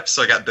the draft,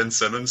 so I got Ben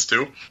Simmons,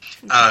 too.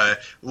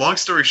 Long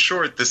story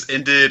short, this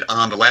ended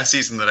on the last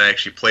season that I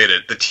actually played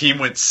it. The team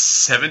went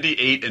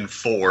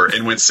 78-4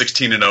 and went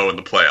 16-0 in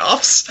the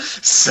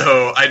playoffs.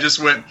 So I just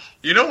went,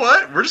 you know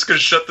what? We're just going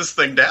to shut this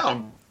thing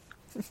down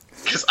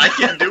because I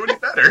can't do any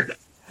better.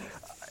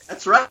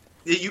 That's right.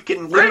 You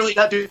can literally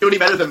not do any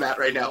better than that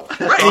right now.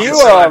 Right.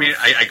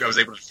 I was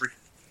able to free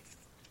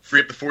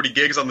up the 40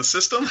 gigs on the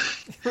system.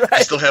 Right.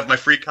 I still have my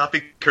free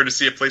copy,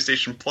 courtesy of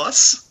PlayStation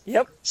Plus.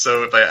 Yep.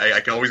 So if I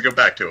can always go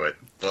back to it.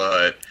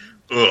 But,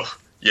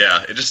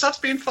 it just stops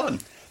being fun.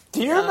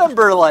 Do you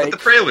remember, like... the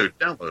Prelude,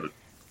 download it.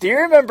 Do you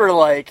remember,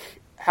 like,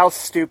 how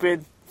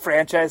stupid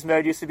franchise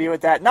mode used to be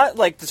with that? Not,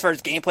 like, as far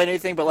as gameplay and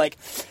anything, but, like,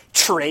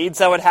 trades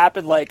that would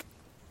happen. Like,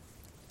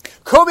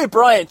 Kobe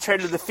Bryant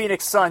traded to the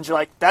Phoenix Suns. You're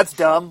like, that's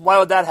dumb. Why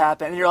would that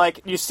happen? And you're like,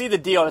 you see the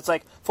deal, and it's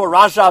like, for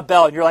Raja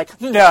Bell, and you're like,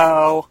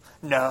 no.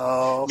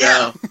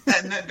 Yeah,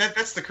 and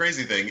that's the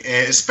crazy thing,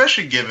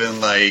 especially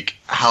given like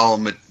how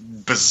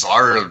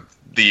bizarre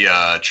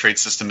the trade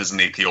system is in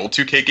the old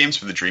 2K games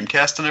for the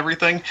Dreamcast and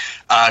everything,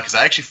 because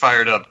I actually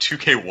fired up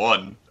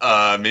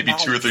 2K1 maybe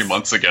 2 or 3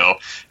 months ago.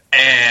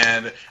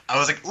 And I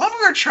was like, let me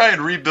go try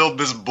and rebuild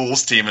this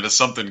Bulls team into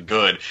something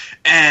good.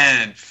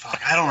 And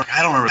fuck, I don't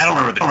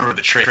remember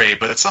the trade,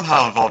 but it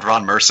somehow involved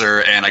Ron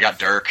Mercer, and I got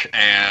Dirk,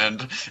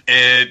 and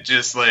it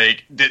just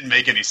like didn't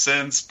make any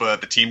sense.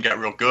 But the team got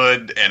real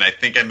good, and I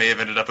think I may have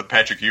ended up with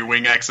Patrick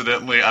Ewing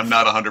accidentally. I'm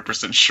not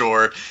 100%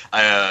 sure.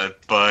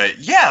 But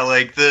yeah,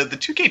 like the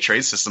 2K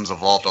trade system's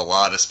evolved a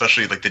lot,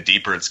 especially like the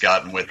deeper it's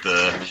gotten with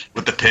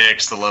the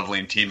picks, the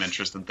leveling team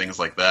interest, and things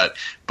like that.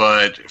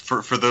 But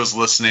for those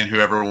listening who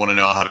ever want to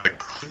know how to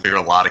clear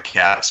a lot of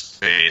cap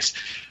space,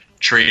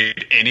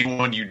 trade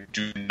anyone you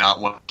do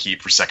not want to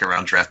keep for second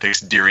round draft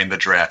picks during the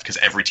draft, because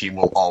every team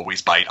will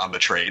always bite on the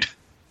trade.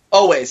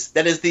 Always.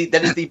 That is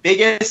the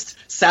biggest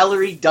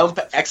salary dump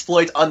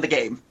exploit on the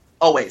game.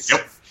 Always.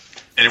 Yep.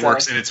 And it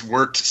works, and it's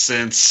worked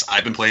since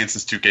I've been playing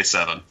since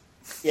 2K7.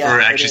 Yeah, or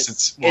actually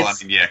since, well, I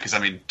mean, yeah, because I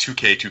mean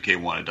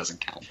 2K1 it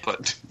doesn't count,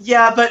 but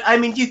yeah, but I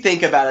mean, you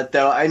think about it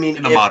though. I mean,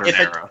 in the modern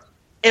era.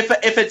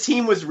 If a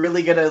team was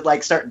really gonna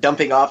like start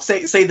dumping off,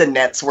 say the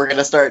Nets were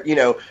gonna start,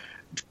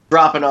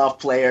 dropping off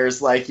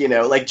players like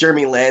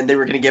Jeremy Lin, they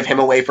were gonna give him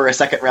away for a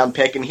second round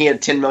pick, and he had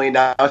 $10 million.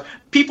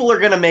 People are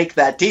gonna make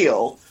that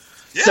deal.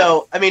 Yeah.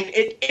 So I mean,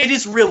 it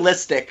is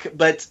realistic,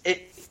 but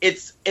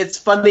it's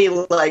funny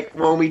like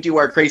when we do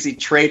our crazy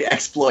trade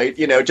exploit,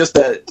 just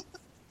to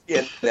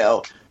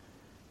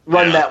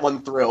run that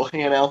one through,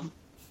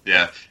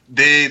 Yeah,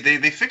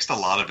 they fixed a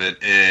lot of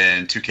it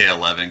in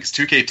 2K11, because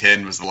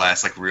 2K10 was the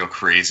last like real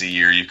crazy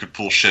year you could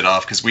pull shit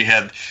off, because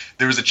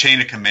there was a chain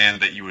of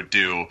command that you would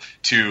do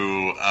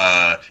to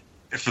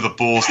for the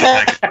Bulls to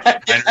pack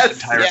Kirk Hinrich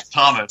and Tyrese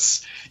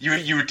Thomas.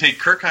 You would take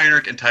Kirk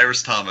Hinrich and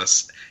Tyrese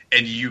Thomas,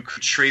 and you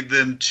could trade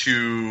them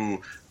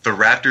to the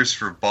Raptors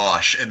for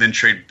Bosch, and then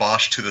trade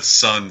Bosch to the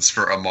Suns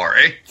for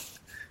Amare.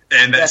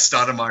 And that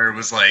Stoudemire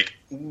was like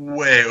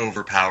way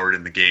overpowered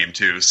in the game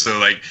too. So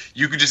like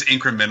you could just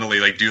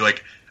incrementally like do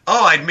like,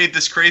 oh, I made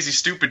this crazy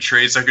stupid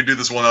trade, so I could do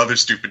this one other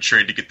stupid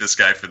trade to get this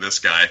guy for this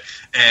guy.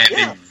 And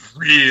they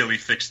really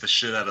fixed the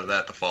shit out of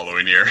that the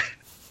following year.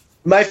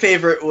 My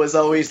favorite was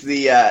always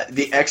the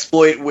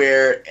exploit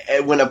where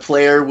when a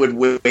player would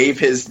waive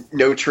his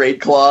no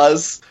trade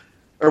clause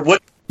or what.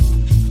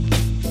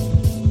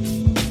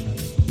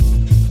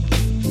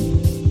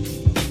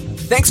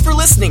 Thanks for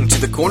listening to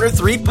the Corner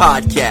 3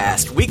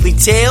 Podcast, weekly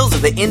tales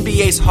of the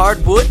NBA's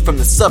hardwood from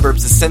the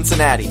suburbs of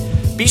Cincinnati.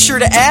 Be sure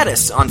to add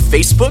us on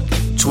Facebook,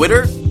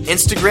 Twitter,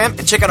 Instagram,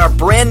 and check out our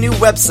brand new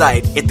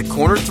website at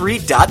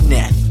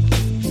thecorner3.net.